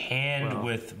then a hand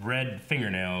with red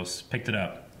fingernails picked it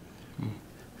up.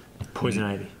 Poison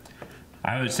ivy.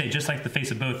 I would say just like the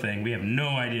face of both thing, we have no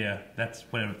idea that's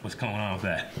what was going on with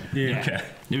that. Yeah.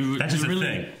 Okay. That's just a really,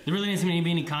 thing. There really didn't seem to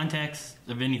be any context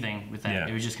of anything with that. Yeah.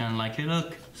 It was just kind of like, hey,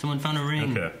 look, someone found a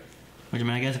ring. Okay. Which, I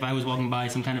mean, I guess if I was walking by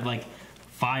some kind of like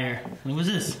fire, what was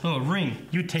this? Oh, a ring.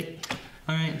 You would take.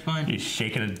 All right, fine. He's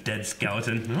shaking a dead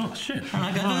skeleton. Oh shit!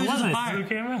 I got, it wasn't a fire.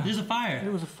 camera. There's a fire.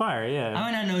 It was a fire, yeah. I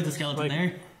might not know it's a skeleton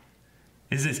there.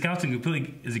 Is the skeleton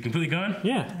completely? Is it completely gone?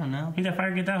 Yeah. I don't know. Did that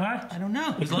fire get that hot? I don't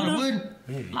know. There's a lot of wood.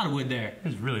 A lot of wood there. It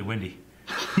was really windy.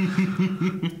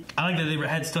 I like that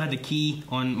they still had the key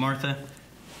on Martha.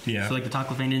 Yeah. So like the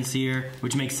taco thing didn't see her,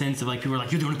 which makes sense. Of like people were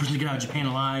like, you're the only person to get out of Japan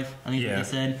alive. I think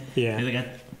that's what they said. Yeah. Like,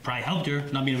 that probably helped her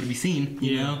not being able to be seen.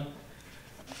 You know.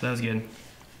 So that was good.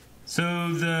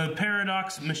 So the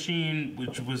paradox machine,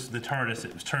 which was the TARDIS,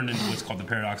 it was turned into what's called the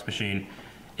paradox machine.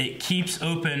 It keeps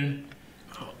open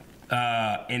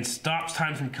and stops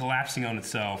time from collapsing on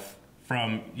itself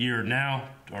from year now,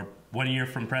 or 1 year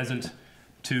from present,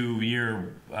 to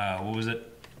year, what was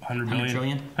it? 100 billion? 100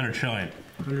 trillion? 100 trillion.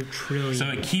 100 trillion. So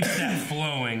it keeps that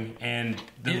flowing, and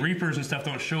the Reapers and stuff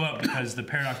don't show up because the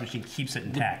paradox machine keeps it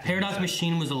intact. The paradox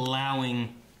machine was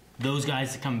allowing those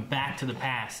guys to come back to the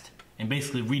past and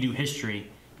basically redo history,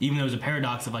 even though it was a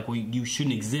paradox of like, well, you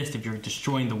shouldn't exist if you're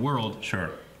destroying the world.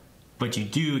 Sure. But you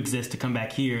do exist to come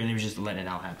back here, and they were just letting it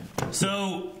all happen.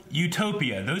 So,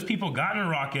 Utopia. Those people got in a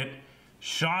rocket,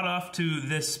 shot off to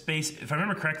this space. If I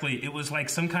remember correctly, it was like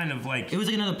some kind of like... It was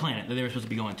like another planet that they were supposed to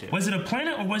be going to. Was it a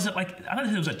planet, or was it like... I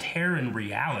thought it was a tear in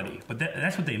reality. But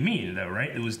that's what they mean, though,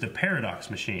 right? It was the paradox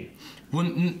machine.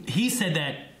 When he said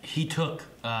that he took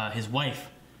his wife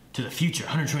to the future,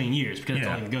 100 trillion years, because that's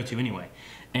all he could go to anyway.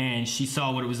 And she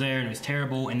saw what it was there, and it was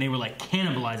terrible, and they were like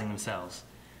cannibalizing themselves.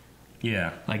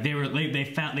 Yeah. Like they went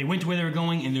to where they were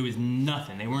going, and there was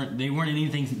nothing. They weren't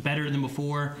anything better than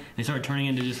before. They started turning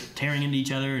into just tearing into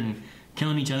each other and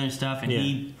killing each other and stuff. And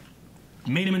he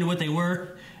made them into what they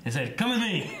were and said, "Come with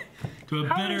me to a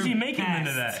better." How did he make them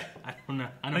into past." that? I don't know.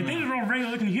 They were all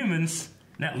regular-looking humans.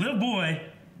 That little boy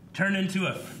turned into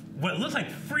what looks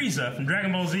like Frieza from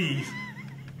Dragon Ball Z.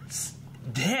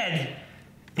 Dead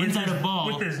inside a ball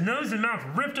with his nose and mouth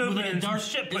ripped open. Like and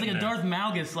shit. It's like a Darth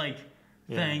Malgus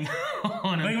thing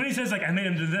on him. Like when he says, like, I made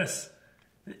him do this,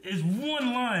 is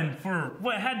one line for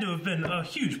what had to have been a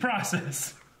huge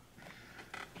process.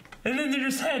 And then they're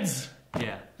just heads.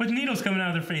 Yeah. With needles coming out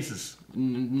of their faces.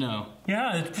 No.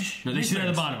 Yeah. No, they shoot out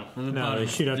the bottom. They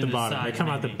shoot out the bottom. They come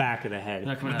out the back of the head.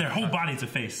 But their whole body's a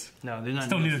face. No, they're not.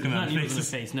 Still needles coming out of their faces.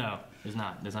 faces. No, there's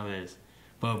not. That's not what it is.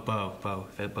 Bo.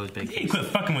 Bo's big. You quit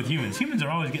fucking with humans. Humans are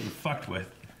always getting fucked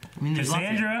with. I mean,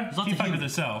 Cassandra, she fucked with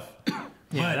herself.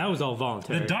 Yeah, that was all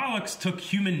voluntary. The Daleks took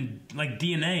human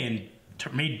DNA and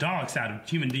made Daleks out of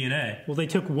human DNA. Well, they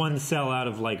took one cell out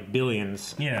of like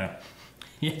billions. Yeah.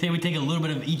 Yeah, they would take a little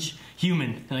bit of each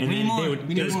human. Like, we need more.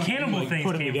 Those cannibal things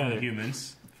put them came together. from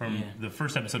humans from the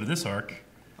first episode of this arc.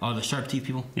 Oh, the sharp teeth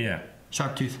people? Yeah.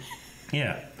 Sharp tooth.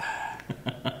 Yeah.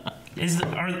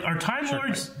 Are Time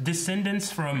Lords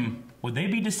descendants from... Would they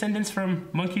be descendants from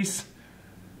monkeys?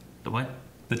 The what?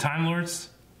 The Time Lords?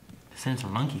 Descendants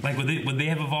from monkeys? Like, would they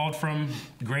have evolved from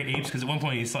great apes? Because at one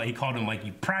point he called them, like,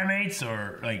 you primates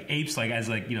or, like, apes, like, as,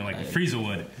 like, you know, like Frieza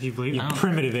would. Do you believe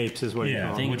primitive apes is what you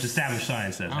call them. which established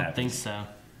science says I don't think so.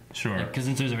 Sure. Because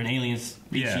since there's an alien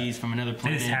species from another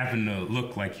planet. They just happen to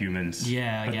look like humans.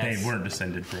 Yeah, but guess. they weren't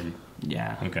descended from...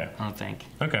 Yeah. Okay. I don't think.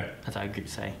 Okay. That's what I could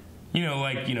say. You know,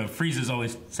 like, you know, Frieza's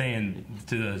always saying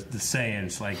to the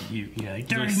Saiyans, like, you know, like,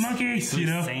 dirty monkeys, you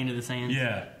know? Saying to the Saiyans?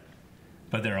 Yeah.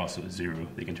 But they're also a zero.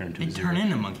 They can turn into a zero. They turn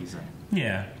into monkeys, though.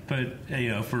 Yeah, but, you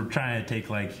know, if we're trying to take,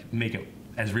 like, make it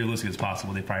as realistic as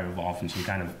possible, they probably evolved from some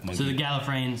kind of monkey. So the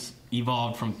Gallifreyans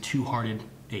evolved from two-hearted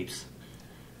apes.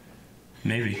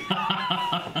 Maybe.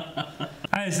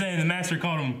 I was saying the master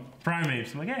called them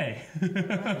primates. I'm like, hey.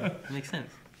 Makes sense.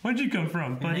 Where'd you come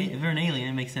from, buddy? If they're an alien,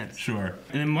 it makes sense. Sure.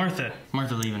 And then Martha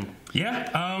leaving.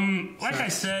 Yeah, like I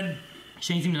said...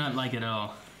 Shane seemed to not like it at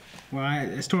all.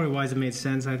 Well, story-wise, it made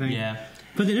sense, I think. Yeah.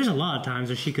 But there's a lot of times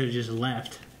where she could have just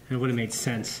left, and it would have made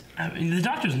sense. I mean, the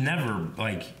Doctor's never,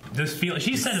 like, this feel.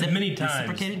 She said it many times.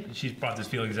 Reciprocated? She's brought this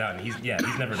feelings out, and he's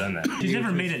never done that. She's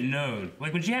never made it known.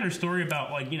 Like, when she had her story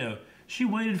about, like, you know, she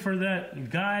waited for that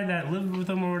guy that lived with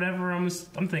him or whatever, I'm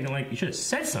thinking, like, you should have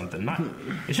said something.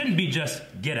 It shouldn't be just,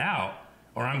 get out,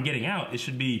 or I'm getting out. It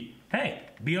should be, hey,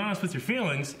 be honest with your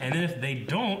feelings, and then if they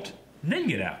don't, then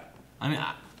get out. I mean,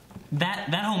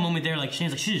 that whole moment there, like,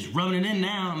 Shane's like, she's just rubbing it in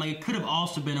now. I'm like, it could have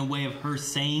also been a way of her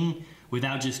saying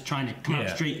wkind just trying to come out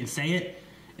straight and say it.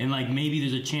 And, like, maybe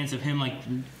there's a chance of him, like,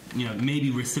 you know, maybe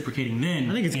reciprocating then.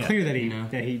 I think it's clear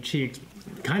that she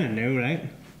kind of knew, right?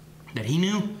 that he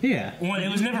knew. Yeah. Well, it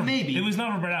was never maybe. It was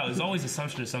never brought out. It was always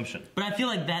assumption. But I feel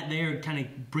like that there kind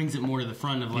of brings it more to the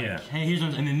front of like, Yeah. hey, here's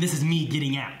what, and then this is me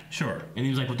getting out. Sure. And he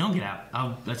was like, well, don't get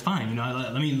out. That's fine. You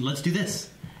know, let's do this.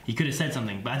 He could have said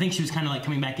something, but I think she was kind of like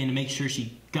coming back in to make sure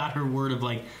she got her word of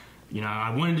like, you know,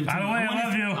 I wanted to. By the way, I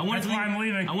love you. That's why I'm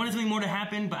leaving. I wanted something more to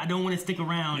happen, but I don't want to stick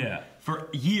around for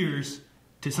years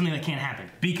to something that can't happen.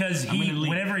 Because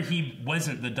whenever he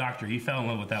wasn't the doctor, he fell in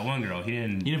love with that one girl. He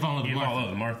didn't fall in love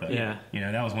with Martha. Yeah. You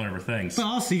know, that was one of her things. But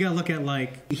also, you gotta look at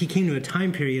like he came to a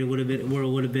time period where it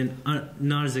would have been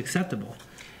not as acceptable.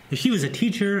 If she was a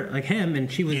teacher like him,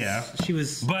 and she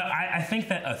was. But I think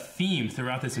that a theme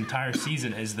throughout this entire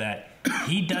season is that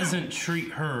he doesn't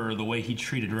treat her the way he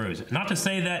treated Rose. Not to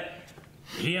say that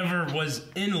he ever was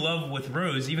in love with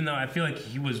Rose, even though I feel like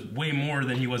he was way more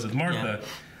than he was with Martha. Yeah.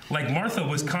 Like Martha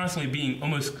was constantly being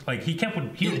almost like he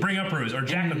would bring up Rose, or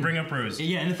Jack would bring up Rose.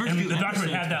 Yeah, in the first and few the doctor would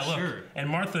episodes, have that look, sure. and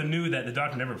Martha knew that the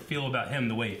doctor never feel about him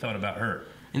the way he felt about her.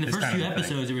 In the first few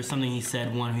episodes, there was something he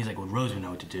said. One, he's like, "Well, Rose would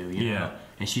know what to do," you know?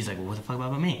 And she's like, "Well, what the fuck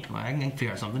about me? Well, I can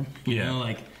figure out something." You know,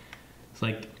 like it's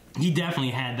like he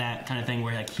definitely had that kind of thing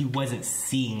where like he wasn't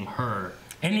seeing her,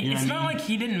 and it's not like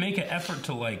he didn't make an effort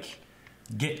to like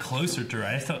get closer to her.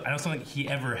 I don't think he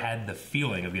ever had the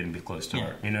feeling of getting close to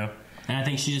her. You know. And I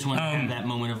think she just wanted to have that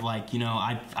moment of like, you know,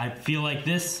 I feel like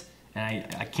this, and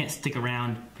I can't stick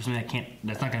around for something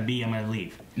that's not going to be. I'm going to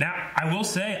leave. Now, I will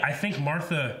say, I think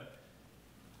Martha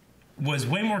was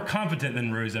way more competent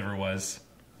than Rose ever was.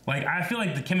 Like, I feel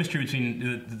like the chemistry between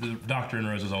the doctor and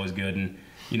Rose was always good, and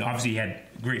you know, obviously he had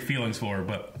great feelings for her,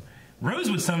 but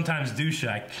Rose would sometimes do shit.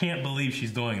 I can't believe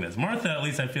she's doing this. Martha, at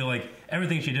least I feel like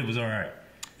everything she did was all right.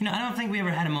 You know, I don't think we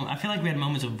ever had a moment. I feel like we had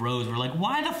moments of Rose where, like,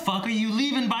 why the fuck are you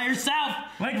leaving by yourself?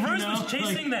 Like, Rose was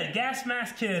chasing that gas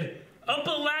mask kid up a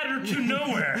ladder to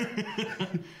nowhere.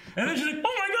 And then she's like,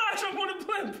 oh my gosh, I'm going to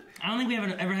blimp. I don't think we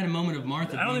ever had a moment of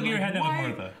Martha. I don't think we ever had that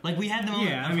with Martha. Like, we had the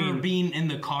moment of her being in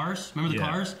the cars. Remember the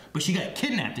cars? But she got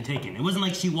kidnapped and taken. It wasn't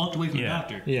like she walked away from the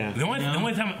doctor. Yeah. The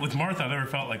only time with Martha I've ever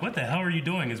felt like, what the hell are you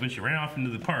doing, is when she ran off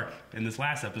into the park in this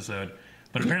last episode.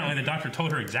 But apparently the doctor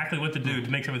told her exactly what to do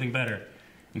to make everything better.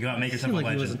 And go out and make yourself a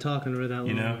legend. He wasn't talking to her that long.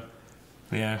 You know?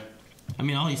 Yeah. I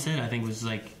mean, all he said, I think, was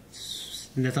like...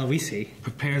 And that's all we see.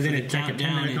 Prepare for the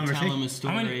countdown and tell him a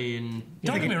story.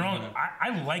 Don't get me wrong.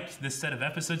 I liked this set of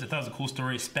episodes. I thought it was a cool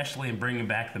story, especially in bringing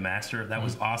back the Master. That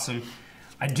was awesome.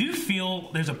 I do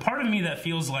feel... There's a part of me that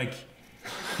feels like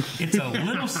it's a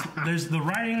little... There's the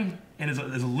writing and is a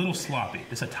little sloppy.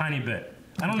 It's a tiny bit.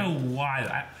 I don't know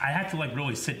why. I have to like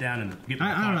really sit down and get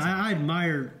my thoughts out. I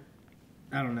admire...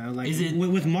 I don't know. Like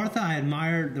with Martha, I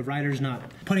admire the writers not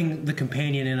putting the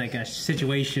companion in like a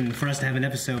situation for us to have an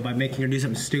episode by making her do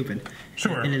something stupid.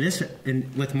 Sure.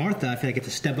 And with Martha, I feel like it's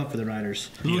a step up for the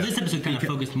writers. Well, this episode kind of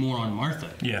focused more on Martha.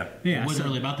 Yeah. It wasn't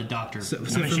really about the doctor. So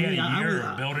she had a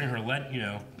year building her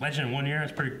legend in 1 year.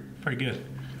 That's pretty good.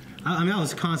 I mean, I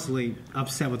was constantly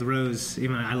upset with Rose.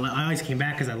 Even I always came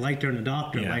back because I liked her and the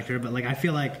doctor liked her. But like, I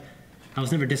feel like I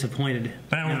was never disappointed.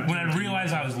 But when I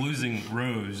realized I was losing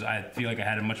Rose, I feel like I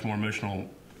had a much more emotional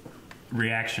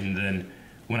reaction than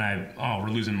when we're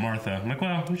losing Martha. I'm like,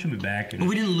 well, we should be back. But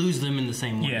we didn't lose them in the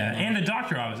same way. Yeah, and the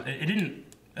doctor, it didn't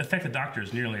affect the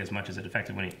doctors nearly as much as it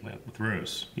affected when he went with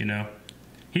Rose, you know?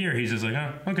 Here, he's just like,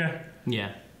 oh, okay.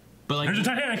 Yeah. But like, there's a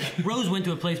Titanic. Rose went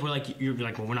to a place where like you're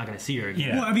like, well, we're not going to see her again.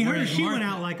 Yeah. Well, I mean, she went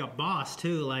out like a boss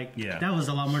too. Like that was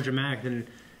a lot more dramatic than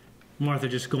Martha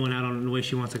just going out on the way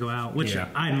she wants to go out, which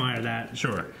I admire that.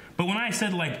 Sure. But when I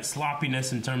said like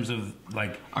sloppiness in terms of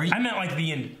like, I meant like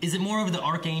is it more of the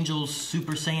Archangel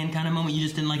Super Saiyan kind of moment? You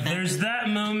just didn't like that? There's that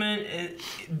moment.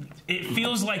 It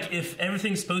feels like if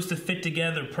everything's supposed to fit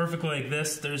together perfectly like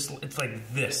this, it's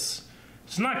like this.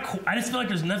 It's not. I just feel like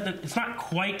there's nothing. It's not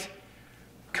quite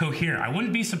coherent. I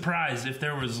wouldn't be surprised if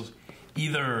there was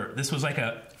either this was like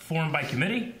a formed by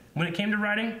committee when it came to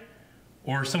writing,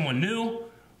 or someone new.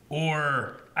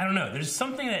 Or, I don't know, there's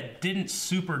something that didn't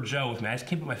super gel with me. I just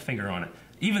can't put my finger on it,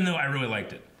 even though I really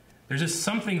liked it. There's just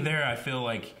something there I feel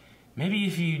like, maybe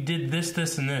if you did this,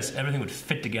 this, and this, everything would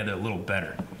fit together a little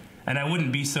better. And I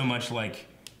wouldn't be so much like,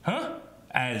 huh?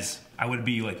 As I would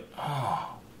be like,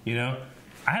 oh, you know?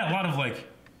 I had a lot of like,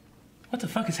 what the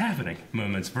fuck is happening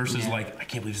moments versus like, I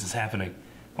can't believe this is happening.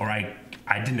 Or I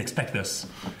didn't expect this.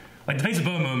 Like the Face of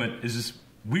Bo moment is just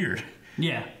weird.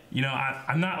 Yeah. You know,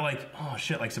 I'm not like, oh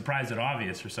shit, like surprised at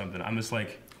obvious or something. I'm just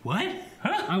like, what?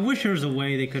 Huh? I wish there was a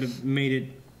way they could have made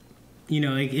it, you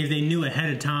know, like if they knew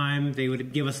ahead of time, they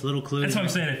would give us little clues. That's what I'm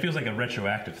saying. It feels like a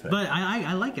retroactive thing. But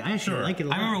I like it. I actually like it a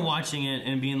lot. I remember watching it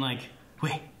and being like,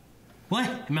 wait, what?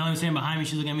 And Melanie was standing behind me.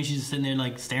 She's looking at me. She's just sitting there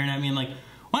like staring at me and like,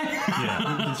 What?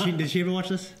 Yeah. Did she ever watch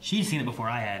this? She'd seen it before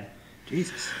I had.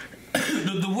 Jesus.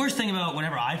 The worst thing about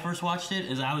whenever I first watched it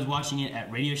is I was watching it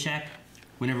at Radio Shack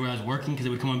whenever I was working because it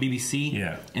would come on BBC.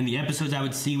 Yeah. And the episodes I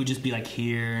would see would just be like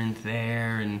here and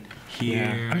there and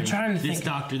here. I'm trying to this think.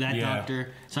 doctor, that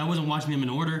doctor. So I wasn't watching them in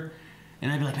order.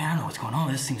 And I'd be like, man, I don't know what's going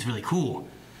on. This seems really cool.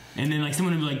 And then like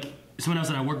someone else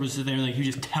that I worked with would sit there and like he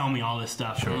would just tell me all this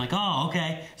stuff. Sure. And I'm like, oh,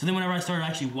 okay. So then whenever I started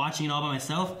actually watching it all by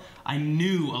myself, I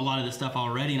knew a lot of this stuff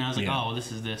already, and I was like, oh, well,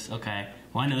 this is this. Okay.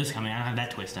 Well, I know this coming. I don't have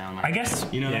that twist down. Like, I guess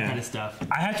that kind of stuff.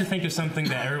 I have to think of something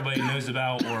that everybody knows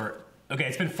about, or okay,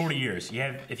 it's been 40 years.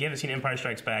 If you haven't seen Empire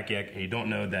Strikes Back yet, and you don't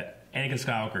know that Anakin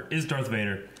Skywalker is Darth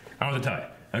Vader, I don't have to tell you.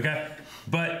 Okay,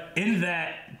 but in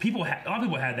that, a lot of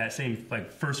people had that same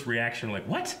like first reaction, like,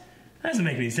 what? That doesn't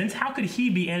make any sense. How could he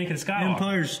be Anakin Skywalker?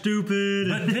 Empire's stupid.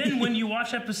 But then when you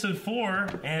watch Episode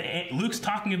 4 and Luke's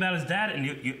talking about his dad,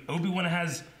 and Obi-Wan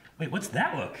has, wait, what's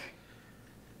that look?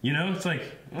 You know, it's like,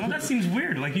 well, that seems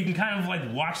weird. Like you can kind of like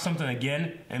watch something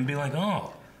again and be like,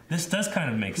 oh, this does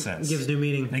kind of make sense. It gives new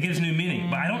meaning. It gives new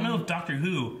meaning. But I don't know if Doctor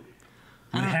Who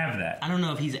would have that. I don't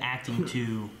know if he's acting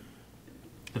to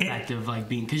the fact of like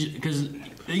being because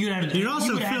you're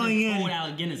also filling in.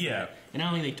 Alec Guinness, yeah. And I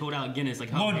don't think they told Alec Guinness like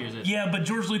how here's it. Yeah, but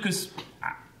George Lucas,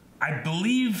 I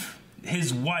believe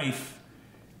his wife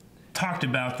talked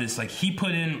about this. Like he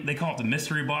put in, they call it the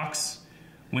mystery box,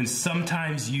 when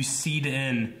sometimes you seed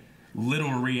in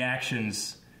little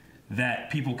reactions that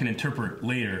people can interpret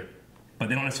later, but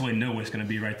they don't necessarily know what it's going to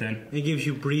be right then. It gives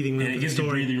you breathing room. And it gives you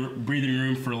breathing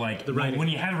room for like when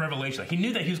you have a revelation. Like he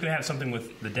knew that he was going to have something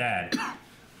with the dad.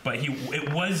 But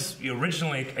it was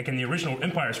originally, like in the original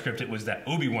Empire script, it was that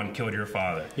Obi-Wan killed your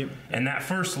father. Yep. And that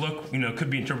first look,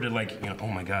 could be interpreted like, oh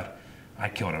my God, I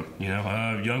killed him.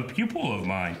 A young pupil of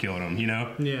mine killed him.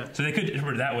 Yeah. So they could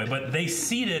interpret it that way, but they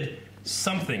seeded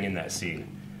something in that scene.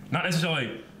 Not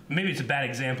necessarily. Maybe it's a bad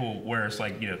example where it's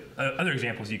like other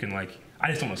examples you can like. I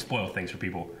just don't want to spoil things for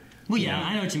people. Well, yeah,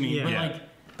 I know what you mean. Yeah.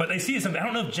 But they seeded something. I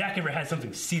don't know if Jack ever had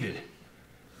something seeded.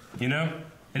 It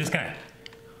just kind of.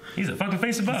 He's a fucking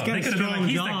face above. They could have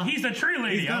been like, he's the tree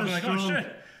lady. I was like, oh shit.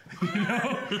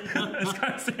 It's kind of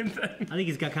the same thing. I think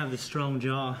he's got kind of the strong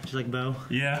jaw, just like Bo.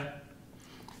 Yeah.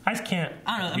 I just can't.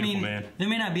 I don't know. I mean, there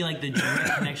may not be like the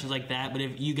direct connections like that, but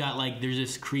if you got like, there's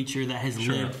this creature that has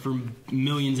lived for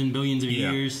millions and billions of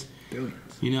years. Billions.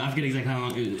 I forget exactly how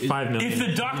long. 5 million. If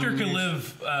the Doctor could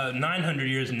live 900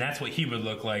 years and that's what he would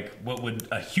look like, what would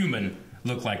a human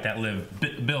look like that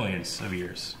lived billions of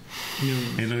years?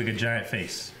 He'd look like a giant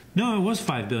face. No, it was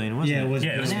 5 billion, wasn't it? It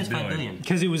was 5 billion.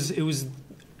 Because it was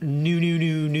new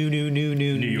York.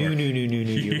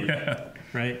 Yeah.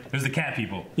 Right? It was the cat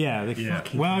people. Yeah.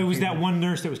 Well, it was that one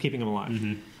nurse that was keeping him alive.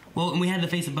 Mm-hmm. Well, and we had the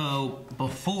face of Bo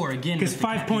before again. Because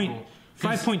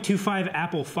 5.25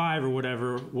 Apple 5 or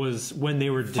whatever was when they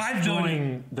were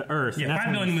destroying the Earth. Yeah,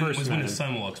 5 billion was when the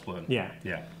sun will explode. Yeah.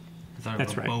 Yeah. I thought it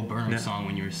was a Bo Burnham song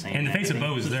when you were saying and the that. face of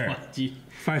Bo was there.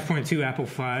 5.2 Apple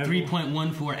 5.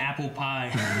 3.14 apple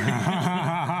pie.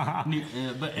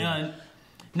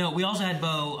 No, we also had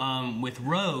Bo with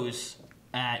Rose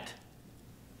at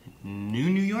New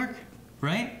York,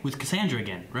 right? With Cassandra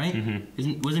again, right?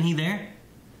 Mm-hmm. Wasn't he there?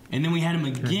 And then we had him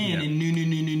again in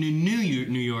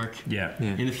New York. Yeah.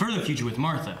 In the further future with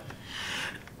Martha.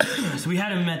 So we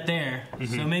had him met there.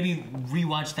 Mm-hmm. So maybe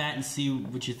rewatch that and see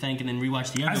what you think, and then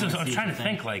rewatch the other one. I was trying to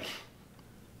think, like,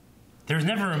 there's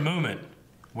never a moment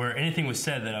where anything was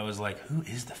said that I was like, who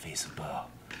is the face of Bo?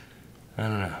 I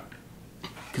don't know.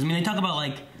 Because, they talk about,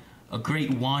 like, a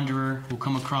great wanderer who'll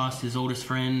come across his oldest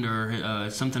friend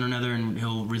or something or another, and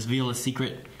he'll reveal a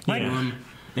secret to him.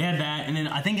 They had that, and then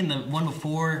I think in the one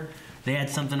before, they had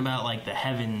something about, like, the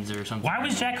heavens or something. Why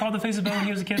was Jack called the face of Bo when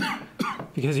he was a kid?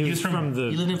 Because he was from the...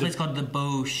 He lived in a place called the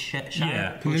Bosheri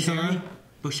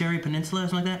Peninsula or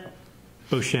something like that?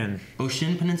 Boshen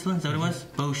Peninsula? Is that what it was?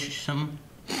 Bosh something?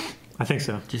 I think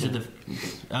so. Just at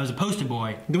I was a poster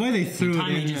boy. The way they threw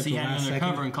Time it in Agency had me on their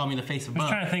cover and called me the face of Bo. I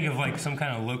was trying to think of like some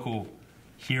kind of local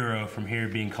hero from here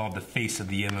being called the face of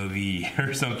the MOV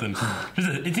or something.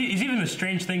 It's even a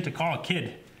strange thing to call a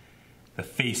kid the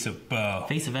face of Bo.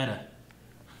 Face of Etta.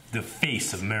 The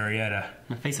face of Marietta.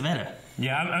 The face of Etta.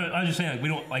 Yeah, I was just saying, like, we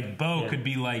don't, like, Bo could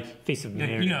be like... Face of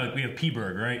Marietta. we have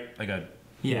P-Burg, right? Like a...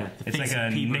 Yeah. It's like a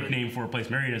nickname for a place.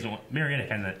 Marietta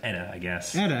kind of Etta, I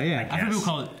guess. Etta, yeah. I heard people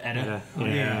call it Etta.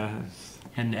 Yeah.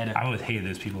 And Etta. I always hated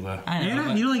those people, though. I know,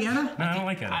 Etta? You don't like Etta? No, I don't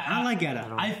like Etta. I like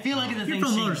Etta. I feel like it's the You're thing.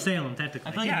 from Lower Salem,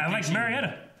 technically. I like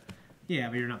Marietta. Yeah,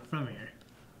 but you're not from here.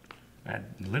 I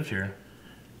lived here.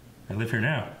 I live here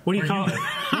now. What do you call it?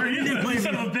 Where are you live, you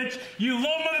son of a bitch? You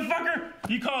low motherfucker?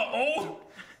 You call it old?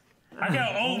 I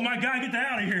go, oh my God, get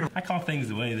that out of here. I call things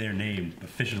the way they're named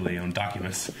officially on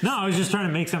documents. No, I was just trying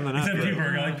to make something up. Except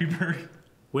P-Burg. I like P-Burg.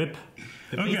 Whip.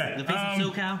 Okay. The face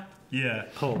of SoCal? Yeah.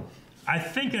 Pull. I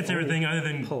think that's everything other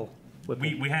than Pull. Whip.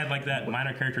 we had like that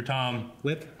minor character Tom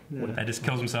Whip. No. that just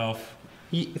kills himself.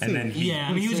 It's And then he- Yeah,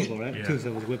 I mean, he was syllable, right? yeah. Two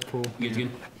syllables, whip pool. good.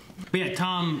 But yeah,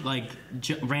 Tom like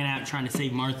ran out trying to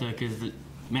save Martha because the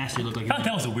master looked like. I thought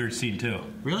that was a weird scene too.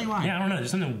 Really? Why? Yeah, I don't know.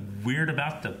 There's something weird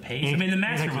about the pace. I mean, the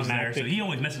master was there, so climactic. he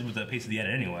always messes with the pace of the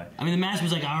edit anyway. I mean, the master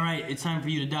was like, "All right, it's time for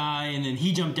you to die," and then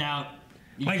he jumped out.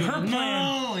 Like her plan,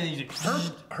 No! And he's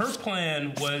like, her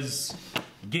plan was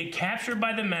get captured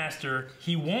by the master.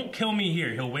 He won't kill me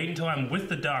here. He'll wait until I'm with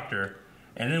the doctor,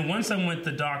 and then once I'm with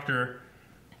the doctor,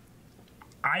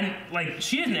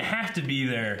 she didn't have to be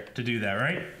there to do that,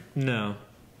 right? No.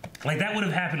 Like that would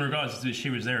have happened regardless if she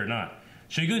was there or not.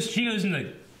 She goes in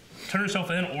to turn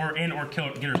herself in or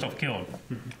get herself killed.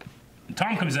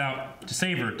 Tom comes out to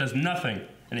save her, does nothing,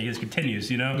 and he just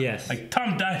continues, you know? Yes. Like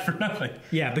Tom died for nothing.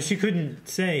 Yeah, but she couldn't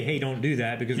say, "Hey, don't do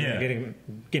that," because Yeah. we're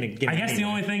getting. I guess the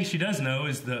only thing she does know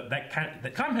is that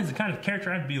Tom is the kind of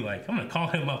character I'd be like, I'm gonna call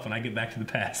him up when I get back to the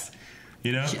past.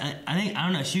 You know? I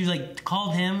don't know. She was like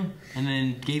called him and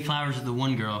then gave flowers to the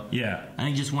one girl. Yeah. I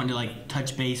think just wanted to like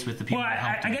touch base with the people. Well, that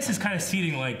helped I her. guess it's kind of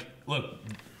seeding like, look,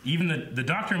 even the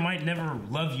doctor might never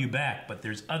love you back, but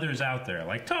there's others out there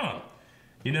like Tom.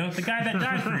 You know, the guy that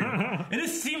died for you. It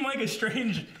just seemed like a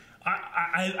strange.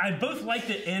 I both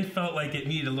liked it and felt like it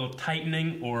needed a little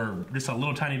tightening or just a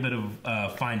little tiny bit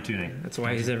of fine tuning. That's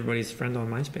why he's everybody's friend on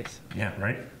MySpace. Yeah,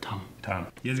 right. Tom.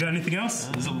 You guys got anything else?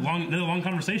 This is another long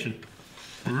conversation.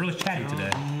 We're really chatty today.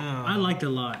 No. I liked it a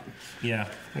lot. Yeah.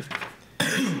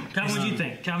 Calvin, what do you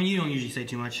think? Calvin, you don't usually say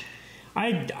too much.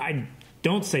 I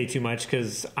don't say too much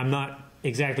because I'm not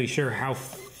exactly sure how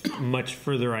much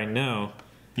further I know.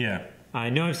 Yeah.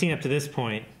 I know I've seen up to this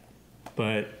point,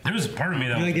 but there was a part of me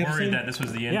that was worried that this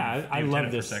was the end. Yeah, I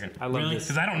love this. For a second. I love this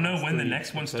because I don't know when the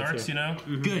next one starts. You know.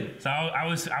 Good. So I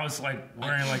was like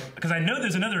worrying because I know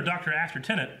there's another doctor after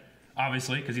Tennant.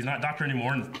 Obviously, because he's not doctor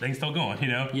anymore and things still going, you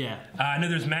know? Yeah. I know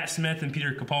there's Matt Smith and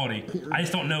Peter Capaldi. I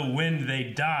just don't know when they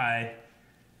die,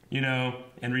 you know,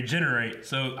 and regenerate.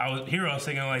 So I was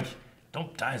thinking, like,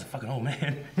 don't die as a fucking old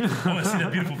man. I want to see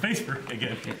that beautiful face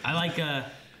again. I like,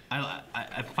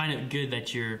 I find it good that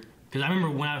because I remember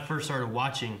when I first started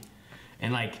watching,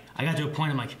 and, like, I got to a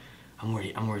point, I'm like, I'm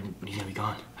worried he's going to be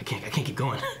gone. I can't keep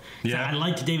going. Yeah. So I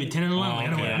liked David Tennant a lot. I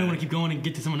don't want to keep going and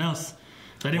get to someone else.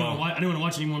 So I didn't want to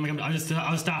watch it anymore. I'm like,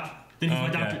 I was stop. Then he's my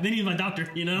doctor. Then he's my doctor.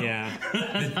 You know. Yeah.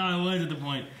 That's how I was at the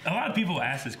point. A lot of people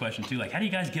ask this question too. Like, how do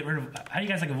you guys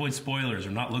like avoid spoilers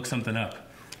or not look something up?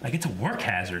 Like, it's a work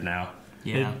hazard now.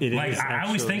 Yeah. It like is, I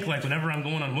always think like whenever I'm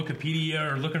going on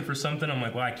Wikipedia or looking for something, I'm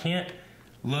like, well, I can't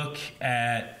look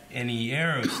at any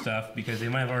Arrow stuff because they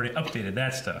might have already updated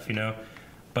that stuff. You know.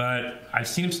 But I've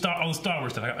seen all the Star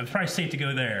Wars stuff. It's probably safe to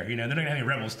go there. You know, they're not gonna have any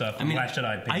Rebel stuff. I mean, Last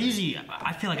Jedi.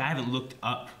 I feel like I haven't looked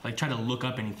up, like try to look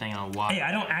up anything on a while. Hey,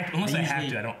 I don't unless I have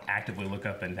to. I don't actively look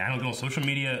up, and I don't go on social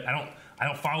media. I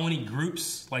don't follow any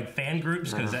groups like fan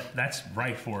groups because that's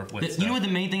rife for with. You know what the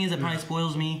main thing is that probably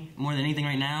spoils me more than anything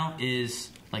right now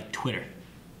is like Twitter,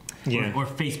 or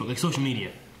Facebook, like social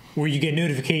media, where you get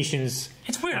notifications.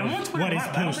 It's weird. I'm on Twitter. What is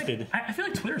posted? I feel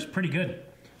like Twitter's pretty good.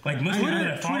 Like most people that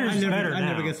I follow, I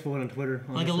never get spoiled on Twitter.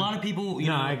 Like a lot of people, you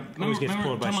know, I always get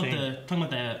spoiled by Shane. Talking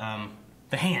about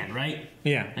the hand, right?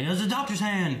 Yeah. Like, there's a doctor's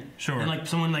hand. Sure. And like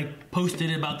someone like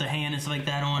posted about the hand and stuff like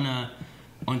that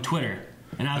on Twitter.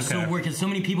 And I was so worried because so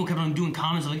many people kept on doing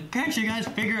comments like, can't you guys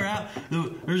figure it out?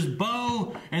 There's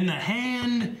Bo and the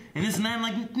hand and this and that. I'm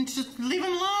like, just leave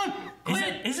him alone.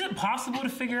 Is it possible to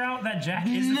figure out that Jack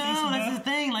is the face of No, that's the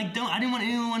thing. Like, I didn't want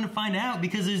anyone to find out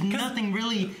because there's nothing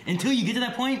really until you get to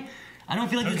that point. I don't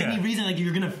feel like there's any reason like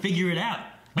you're gonna figure it out.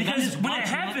 Like, because when it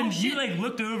happened, you like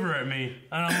looked over at me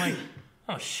and I'm like,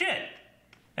 oh shit.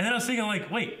 And then I was thinking like,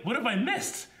 wait, what have I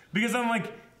missed? Because I'm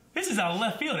like, this is out of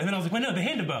left field. And then I was like, wait, no, the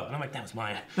hand above. And I'm like, that was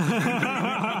mine.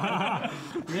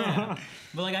 Yeah.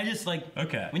 But like, I just like,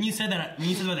 when you said that, when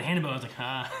you said about the hand above, I was like,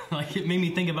 like it made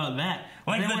me think about that.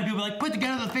 Like, when people were like, put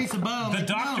together the face above. The like,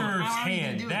 doctor's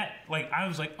hand, that, like, I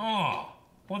was like, oh,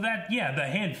 well, that, yeah, the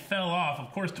hand fell off.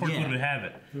 Of course, Torchwood would have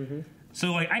it. Mm-hmm.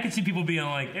 So, like, I could see people being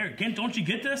like, Eric, don't you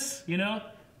get this? You know?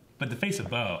 But the face of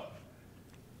Bo,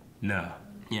 no.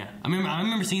 Yeah. I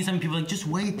remember seeing some people like, just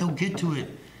wait, they'll get to it.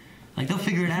 Like, they'll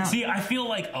figure it out. See, I feel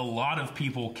like a lot of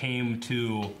people came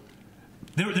to...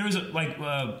 There was, a, like...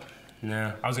 I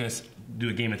was going to do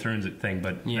a Game of Thrones thing,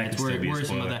 but... Yeah, it's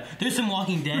worrisome about that. There's some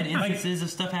Walking Dead instances of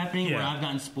stuff happening where I've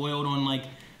gotten spoiled on, like,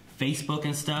 Facebook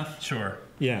and stuff. Sure.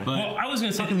 Yeah. But Well, I was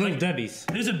gonna say, Fucking Little Debbie's.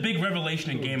 There's a big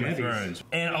revelation in Game of Debbie's. Thrones,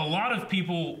 and a lot of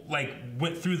people like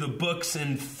went through the books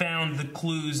and found the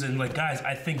clues and like, guys,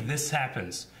 I think this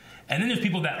happens. And then there's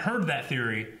people that heard that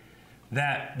theory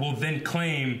that will then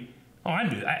claim, oh,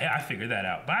 I figured that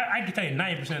out. But I can tell you,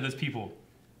 90% of those people,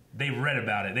 they read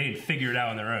about it. They had figured it out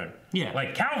on their own. Yeah.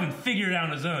 Like Calvin figured it out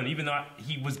on his own, even though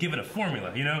he was given a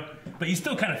formula, you know. But you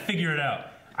still kind of figure it out.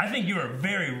 I think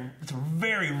it's a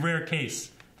very rare case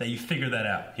that you figure that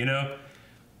out, you know?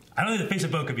 I don't think the face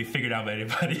of boat could be figured out by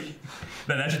anybody.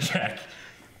 That's a check.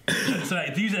 So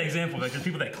to use that example, like there's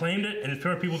people that claimed it, and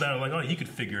there's people that are like, oh, you could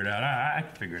figure it out. I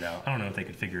could figure it out. I don't know if they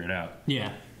could figure it out.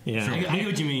 Yeah. Yeah. So, I get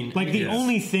what you mean. Like the Yes.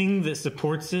 only thing that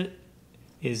supports it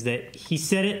is that he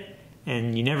said it,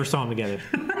 and you never saw them together.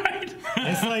 Right.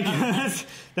 It's like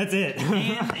that's it.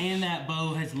 and that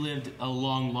Bo has lived a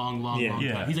long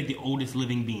Yeah. time. He's like the oldest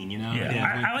living being, you know?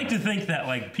 Yeah. I like to think that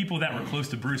like people that were close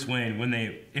to Bruce Wayne,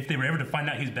 if they were ever to find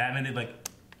out he's Batman, they'd be like,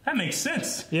 that makes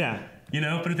sense. Yeah. You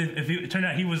know, but if it turned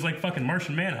out he was like fucking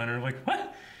Martian Manhunter, like,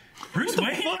 what? Bruce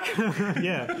Wayne?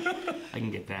 Yeah. I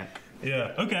can get that.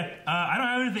 Yeah. Okay. I don't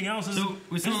have anything else. So,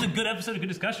 This is a good episode, a good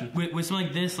discussion. With something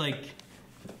like this, like,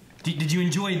 did you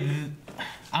enjoy?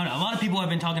 I don't know. A lot of people have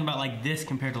been talking about like this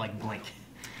compared to like Blink.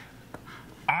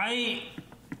 I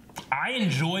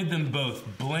enjoyed them both.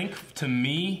 Blink to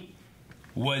me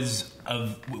was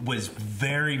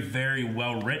very, very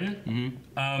well written,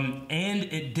 and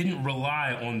it didn't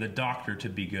rely on the Doctor to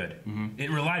be good.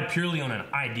 It relied purely on an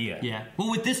idea. Yeah.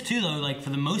 Well, with this too, though, like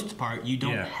for the most part, you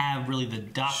don't have really the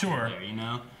Doctor there. You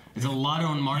know, there's a lot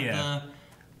on Martha. Yeah.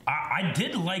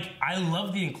 I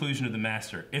love the inclusion of the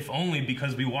Master, if only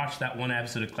because we watched that one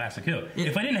episode of Classic Hill.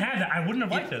 If I didn't have that, I wouldn't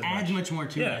have liked it as much. It adds much more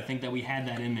to it. I think that we had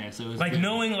that in there. So it was like good.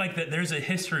 knowing like that there's a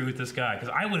history with this guy, because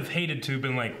I would have hated to have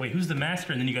been like, wait, who's the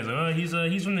Master? And then you guys, oh,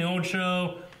 he's from the old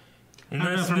show. And I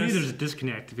don't know, for me, there's a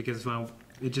disconnect because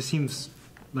it just seems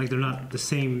like they're not the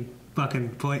same fucking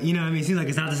place. You know what I mean? It seems like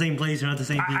it's not the same place or not the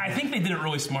same people. I think they did it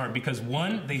really smart because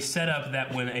one, they set up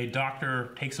that when a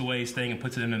doctor takes away his thing and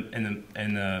puts it in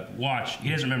the watch, he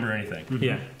doesn't remember anything.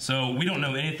 Yeah. So we don't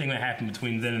know anything that happened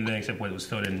between then and then except what was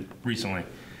filled in recently.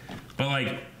 But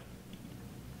like,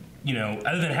 you know,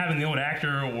 other than having the old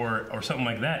actor or something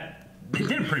like that, they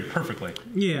did it pretty perfectly.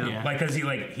 Yeah. Like, because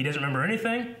he doesn't remember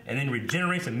anything and then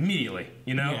regenerates immediately,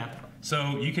 you know? Yeah.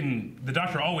 So the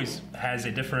Doctor always has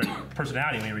a different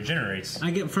personality when he regenerates.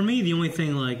 For me, the only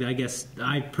thing like I guess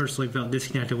I personally felt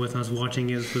disconnected with when I was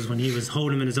watching it was when he was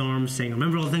holding him in his arms, saying,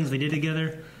 "Remember all the things they did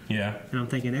together?" Yeah. And I'm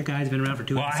thinking that guy's been around for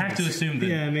 2 episodes. Well, I have to assume that.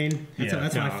 Yeah, I mean that's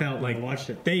what I felt when I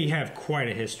watched it. They have quite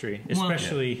a history,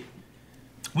 especially.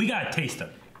 We got a taste of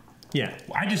it. Yeah.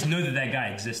 I just know that guy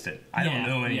existed. I don't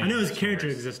know any. I know his character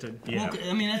existed. Well,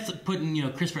 I mean, that's putting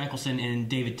Christopher Eccleston and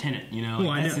David Tennant. You know,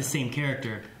 that's the same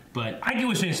character. But I get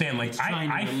what you're saying. Like,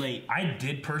 I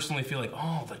did personally feel like,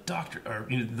 oh, the Doctor, or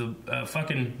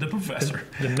the Professor,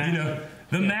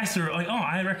 the Master. Like, oh,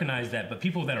 I recognize that. But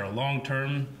people that are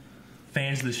long-term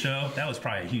fans of the show, that was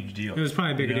probably a huge deal. It was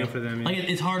probably a bigger deal for them. Yeah. Like,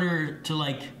 it's harder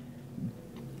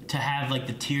to have like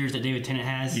the tears that David Tennant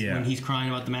has when he's crying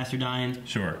about the Master dying.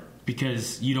 Sure.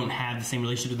 Because you don't have the same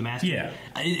relationship with the Master. Yeah.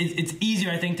 It's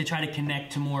easier, I think, to try to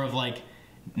connect to more of like,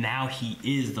 now he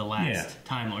is the last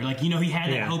Time Lord. Like, he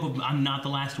had that hope of I'm not the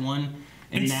last one,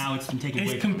 and now it's been taken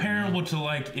away. It's comparable to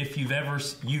like if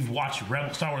you've watched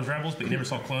Star Wars Rebels, but you never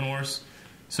saw Clone Wars.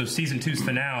 So season 2's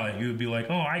finale, you would be like,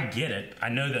 oh, I get it. I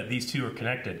know that these two are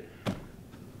connected.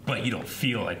 But you don't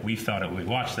feel like we felt it when we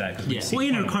watched that. Because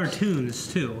Well, they're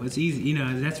cartoons too. It's easy,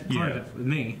 that's part of it with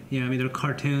me. I mean, they're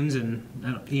cartoons, and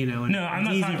And no, I'm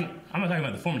not talking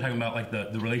about the form. I'm talking about like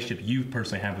the relationship you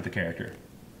personally have with the character.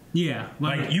 Yeah,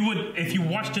 like you would if you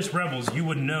watch just Rebels, you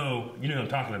would know. You know what I'm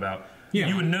talking about. Yeah,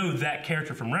 you would know that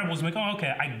character from Rebels. And like, oh,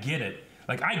 okay, I get it.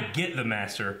 Like, I get the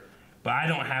Master, but I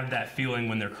don't have that feeling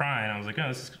when they're crying. I was like, oh,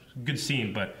 this is a good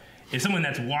scene, but. If someone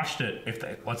that's watched it,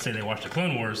 let's say they watched the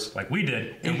Clone Wars like we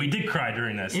did, and we did cry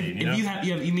during that scene, if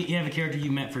you have a character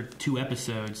you met for 2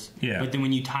 episodes, but then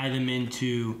when you tie them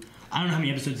into, I don't know how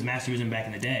many episodes the Master was in back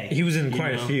in the day. He was in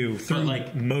quite a few through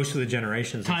like most of the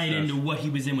generations. Tie it into what he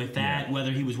was in with that,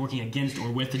 whether he was working against or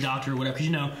with the Doctor or whatever.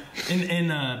 Because in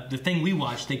the thing we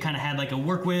watched, they kind of had like a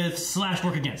work with /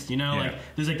 work against. Like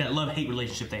there's like that love-hate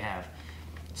relationship they have.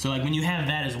 So like when you have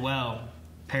that as well.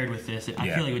 Paired with this, I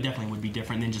feel like it definitely would be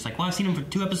different than just like, well, I've seen him for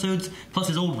 2 episodes plus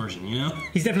his old version,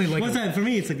 He's definitely like. For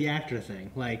me, it's like the actor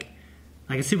thing, like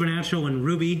a Supernatural when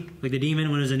Ruby, like the demon,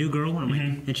 when it was a new girl, and I'm like,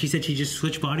 and she said she just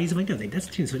switched bodies. I'm like, no, that's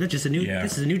just a new.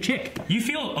 This is a new chick. You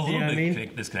feel a little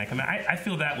bit disconnect. I mean, I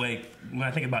feel that way when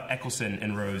I think about Eccleston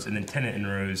and Rose, and then Tennant and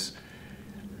Rose.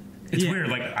 It's weird.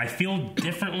 Like, I feel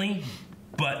differently,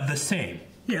 but the same.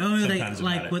 Yeah,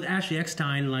 like with Ashley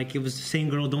Eckstein, like it was the same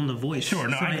girl doing the voice. Sure,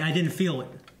 no, so I didn't feel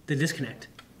the disconnect.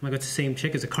 Like it's the same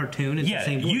chick as a cartoon. It's the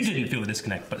same voice. You didn't feel the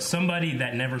disconnect, but somebody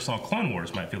that never saw Clone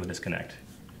Wars might feel the disconnect.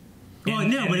 Well,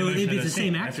 no, but it'd be the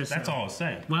same actress. That's all I was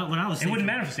saying. Well, what I was saying, it wouldn't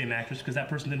matter if it's the same actress because that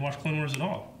person didn't watch Clone Wars at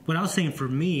all. What I was saying for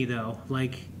me though,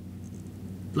 like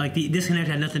the disconnect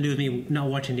had nothing to do with me not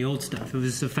watching the old stuff. It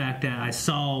was the fact that I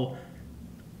saw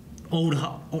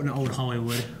not old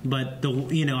Hollywood, but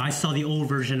I saw the old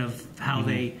version of how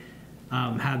they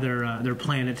had their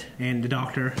planet and the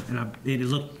Doctor, and it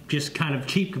looked just kind of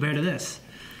cheap compared to this.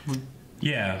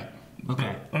 Yeah.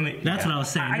 Okay. That's what I was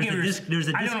saying. I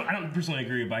don't personally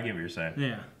agree, but I get what you're saying.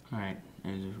 Yeah. All right. It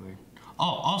is weird. Oh,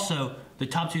 also, the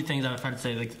top two things I was trying to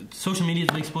say, like, social media is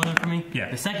a big spoiler for me.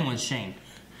 Yeah. The second one's Shane.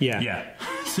 Yeah. Yeah.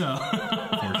 So.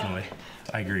 Unfortunately.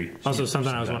 I agree. Also,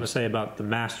 something I was wanting to say about the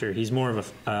Master. He's more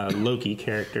of a Loki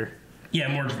character. Yeah,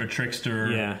 more of a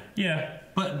trickster. Yeah. Yeah.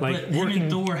 But him and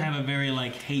Thor have a very,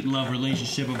 like, hate-love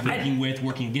relationship of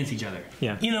working against each other.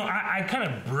 Yeah. I kind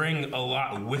of bring a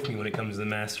lot with me when it comes to the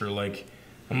Master. Like,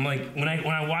 I'm like, when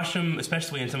I watch him,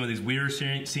 especially in some of these weirder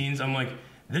scenes, I'm like,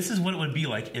 this is what it would be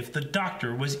like if the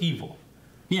Doctor was evil.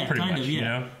 Yeah, pretty kind much, of, yeah. You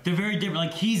know? They're very different.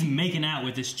 Like, he's making out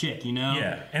with this chick, you know?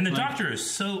 Yeah, and the Doctor is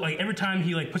so, like, every time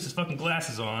he, like, puts his fucking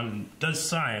glasses on and does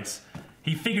science,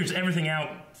 he figures everything out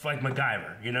like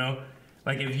MacGyver, you know?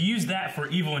 Like, if you use that for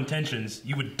evil intentions,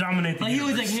 you would dominate the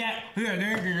universe. He was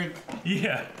like,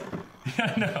 Yeah,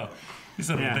 I know. He's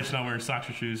a bitch not wearing socks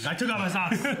or shoes. I took off my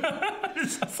socks.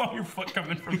 I saw your foot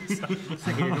coming from the side. It's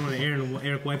like you're doing the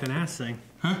Eric wiping ass thing.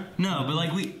 Huh? No,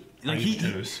 but he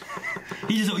just,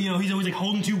 he's always like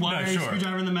holding two wires,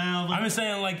 screwdriver in the mouth. Like, I'm just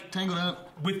saying, like, tangled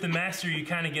up. With the Master, you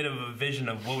kind of get a vision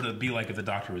of what would it be like if the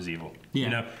Doctor was evil. Yeah. You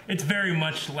know, it's very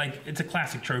much like, it's a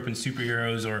classic trope in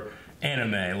superheroes or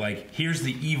anime. Like, here's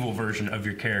the evil version of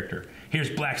your character. Here's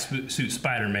Black Suit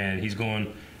Spider-Man. He's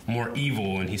going more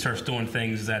evil and he starts doing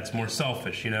things that's more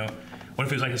selfish, you know? What if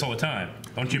he was like this all the time?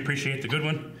 Don't you appreciate the good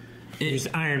one? It's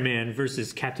Iron Man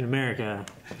versus Captain America.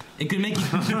 It could make you...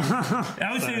 I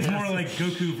would say it's more like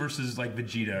Goku versus like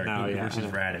Vegeta or Goku versus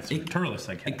Raditz. Turles,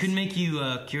 I guess. It could make you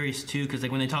curious too, because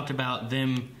like when they talked about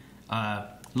them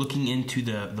looking into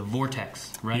the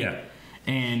vortex, right? Yeah.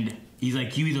 And he's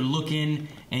like, you either look in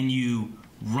and you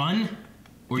run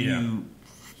or you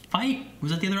fight.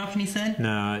 Was that the other option he said?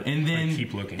 No. And then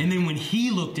keep looking. And then when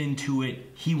he looked into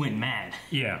it, he went mad.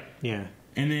 Yeah. Yeah.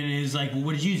 And then it was like, well,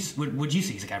 what did you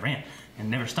see? He's like, I ran and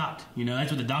never stopped. You know,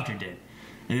 that's what the Doctor did.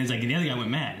 And it's like the other guy went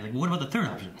mad. He's like, well, what about the third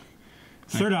option?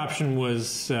 Third option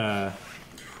was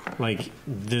like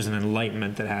there's an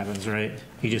enlightenment that happens, right?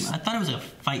 I thought it was a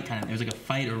fight kind of. It was like a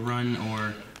fight or run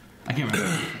or I can't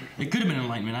remember. It could have been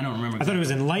enlightenment. I don't remember. I thought it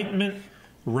was enlightenment,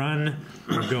 run,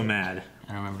 or go mad.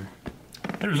 I don't remember.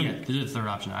 There's a third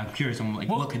option. I'm curious on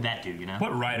what could that do, you know?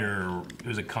 What writer, it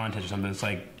was a contest or something, it's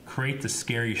like, create the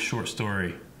scary short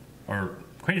story, or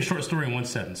create a short story in one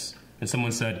sentence. And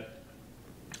someone said,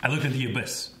 I looked into the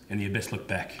abyss, and the abyss looked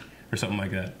back, or something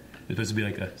like that. It's supposed to be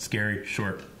like a scary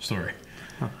short story.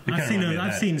 Huh.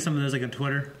 I've seen some of those like on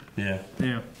Twitter. Yeah.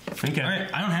 Yeah. Okay. All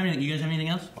right, I don't have anything. You guys have anything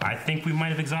else? I think we might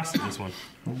have exhausted this one.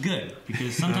 Good,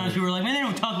 because sometimes people are like, man, they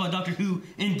don't talk about Doctor Who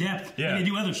in depth. Yeah. They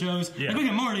do other shows. Yeah. Like, look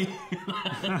at Marty.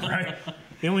 Right.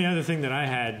 The only other thing that I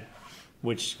had,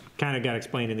 which kind of got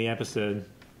explained in the episode,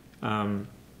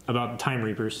 about Time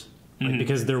Reapers. Like,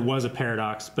 because there was a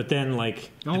paradox, but then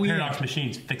like the paradox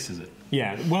machine fixes it.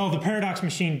 Yeah, well, the paradox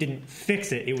machine didn't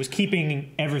fix it. It was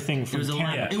keeping everything from tearing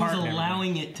apart. It was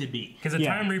allowing it to be. Because a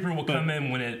Time Reaper will come in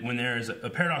when there is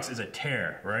a paradox is a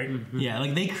tear, right? Mm-hmm. Yeah,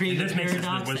 like they created a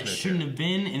paradox that shouldn't have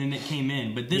been, and then it came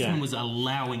in. But this one was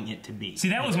allowing it to be. See,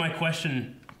 that was my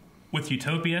question with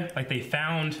Utopia. Like I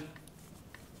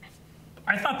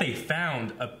thought they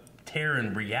found a tear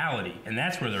in reality, and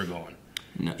that's where they're going.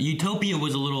 No, Utopia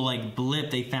was a little like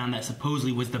blip they found that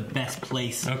supposedly was the best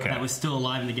place that was still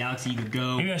alive in the galaxy you could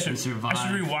go and survive. I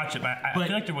should rewatch it, but I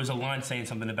feel like there was a line saying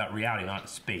something about reality, not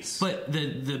space. But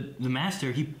the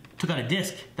Master, he took out a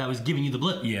disc that was giving you the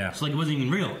blip. Yeah. So like it wasn't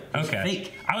even real. It was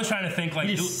fake. I was trying to think like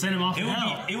you just sent him off to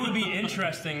hell. It would be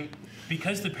interesting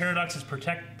because the paradox is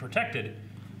protected.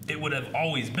 It would have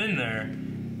always been there.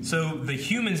 So the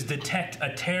humans detect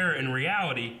a tear in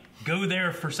reality, go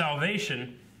there for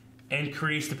salvation, and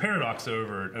creates the paradox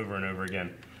over and over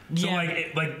again. So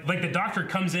like the Doctor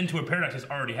comes into a paradox that's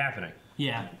already happening.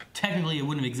 Yeah, technically it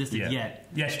wouldn't have existed yet.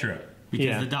 That's true.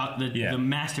 Because the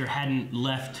Master hadn't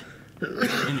left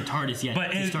in the TARDIS yet.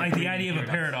 But like the idea of a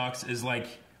paradox is like,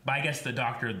 I guess the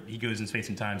Doctor, he goes in space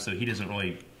and time, so he doesn't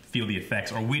really feel the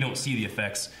effects, or we don't see the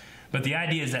effects. But the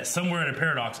idea is that somewhere in a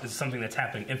paradox is something that's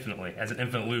happening infinitely, as an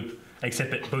infinite loop,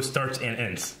 except it both starts and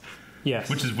ends. Yes.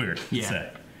 Which is weird to Yeah. say.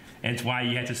 And it's why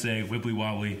you have to say wibbly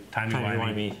wobbly,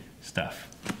 timey-wimey stuff.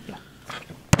 Yeah.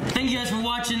 Thank you guys for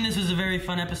watching. This was a very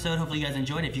fun episode. Hopefully you guys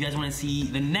enjoyed it. If you guys want to see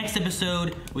the next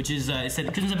episode, which is it said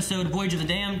the Christmas episode, Voyage of the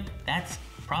Damned, that's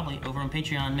probably over on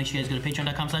Patreon. Make sure you guys go to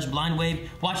patreon.com/blindwave.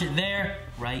 Watch it there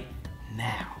right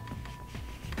now.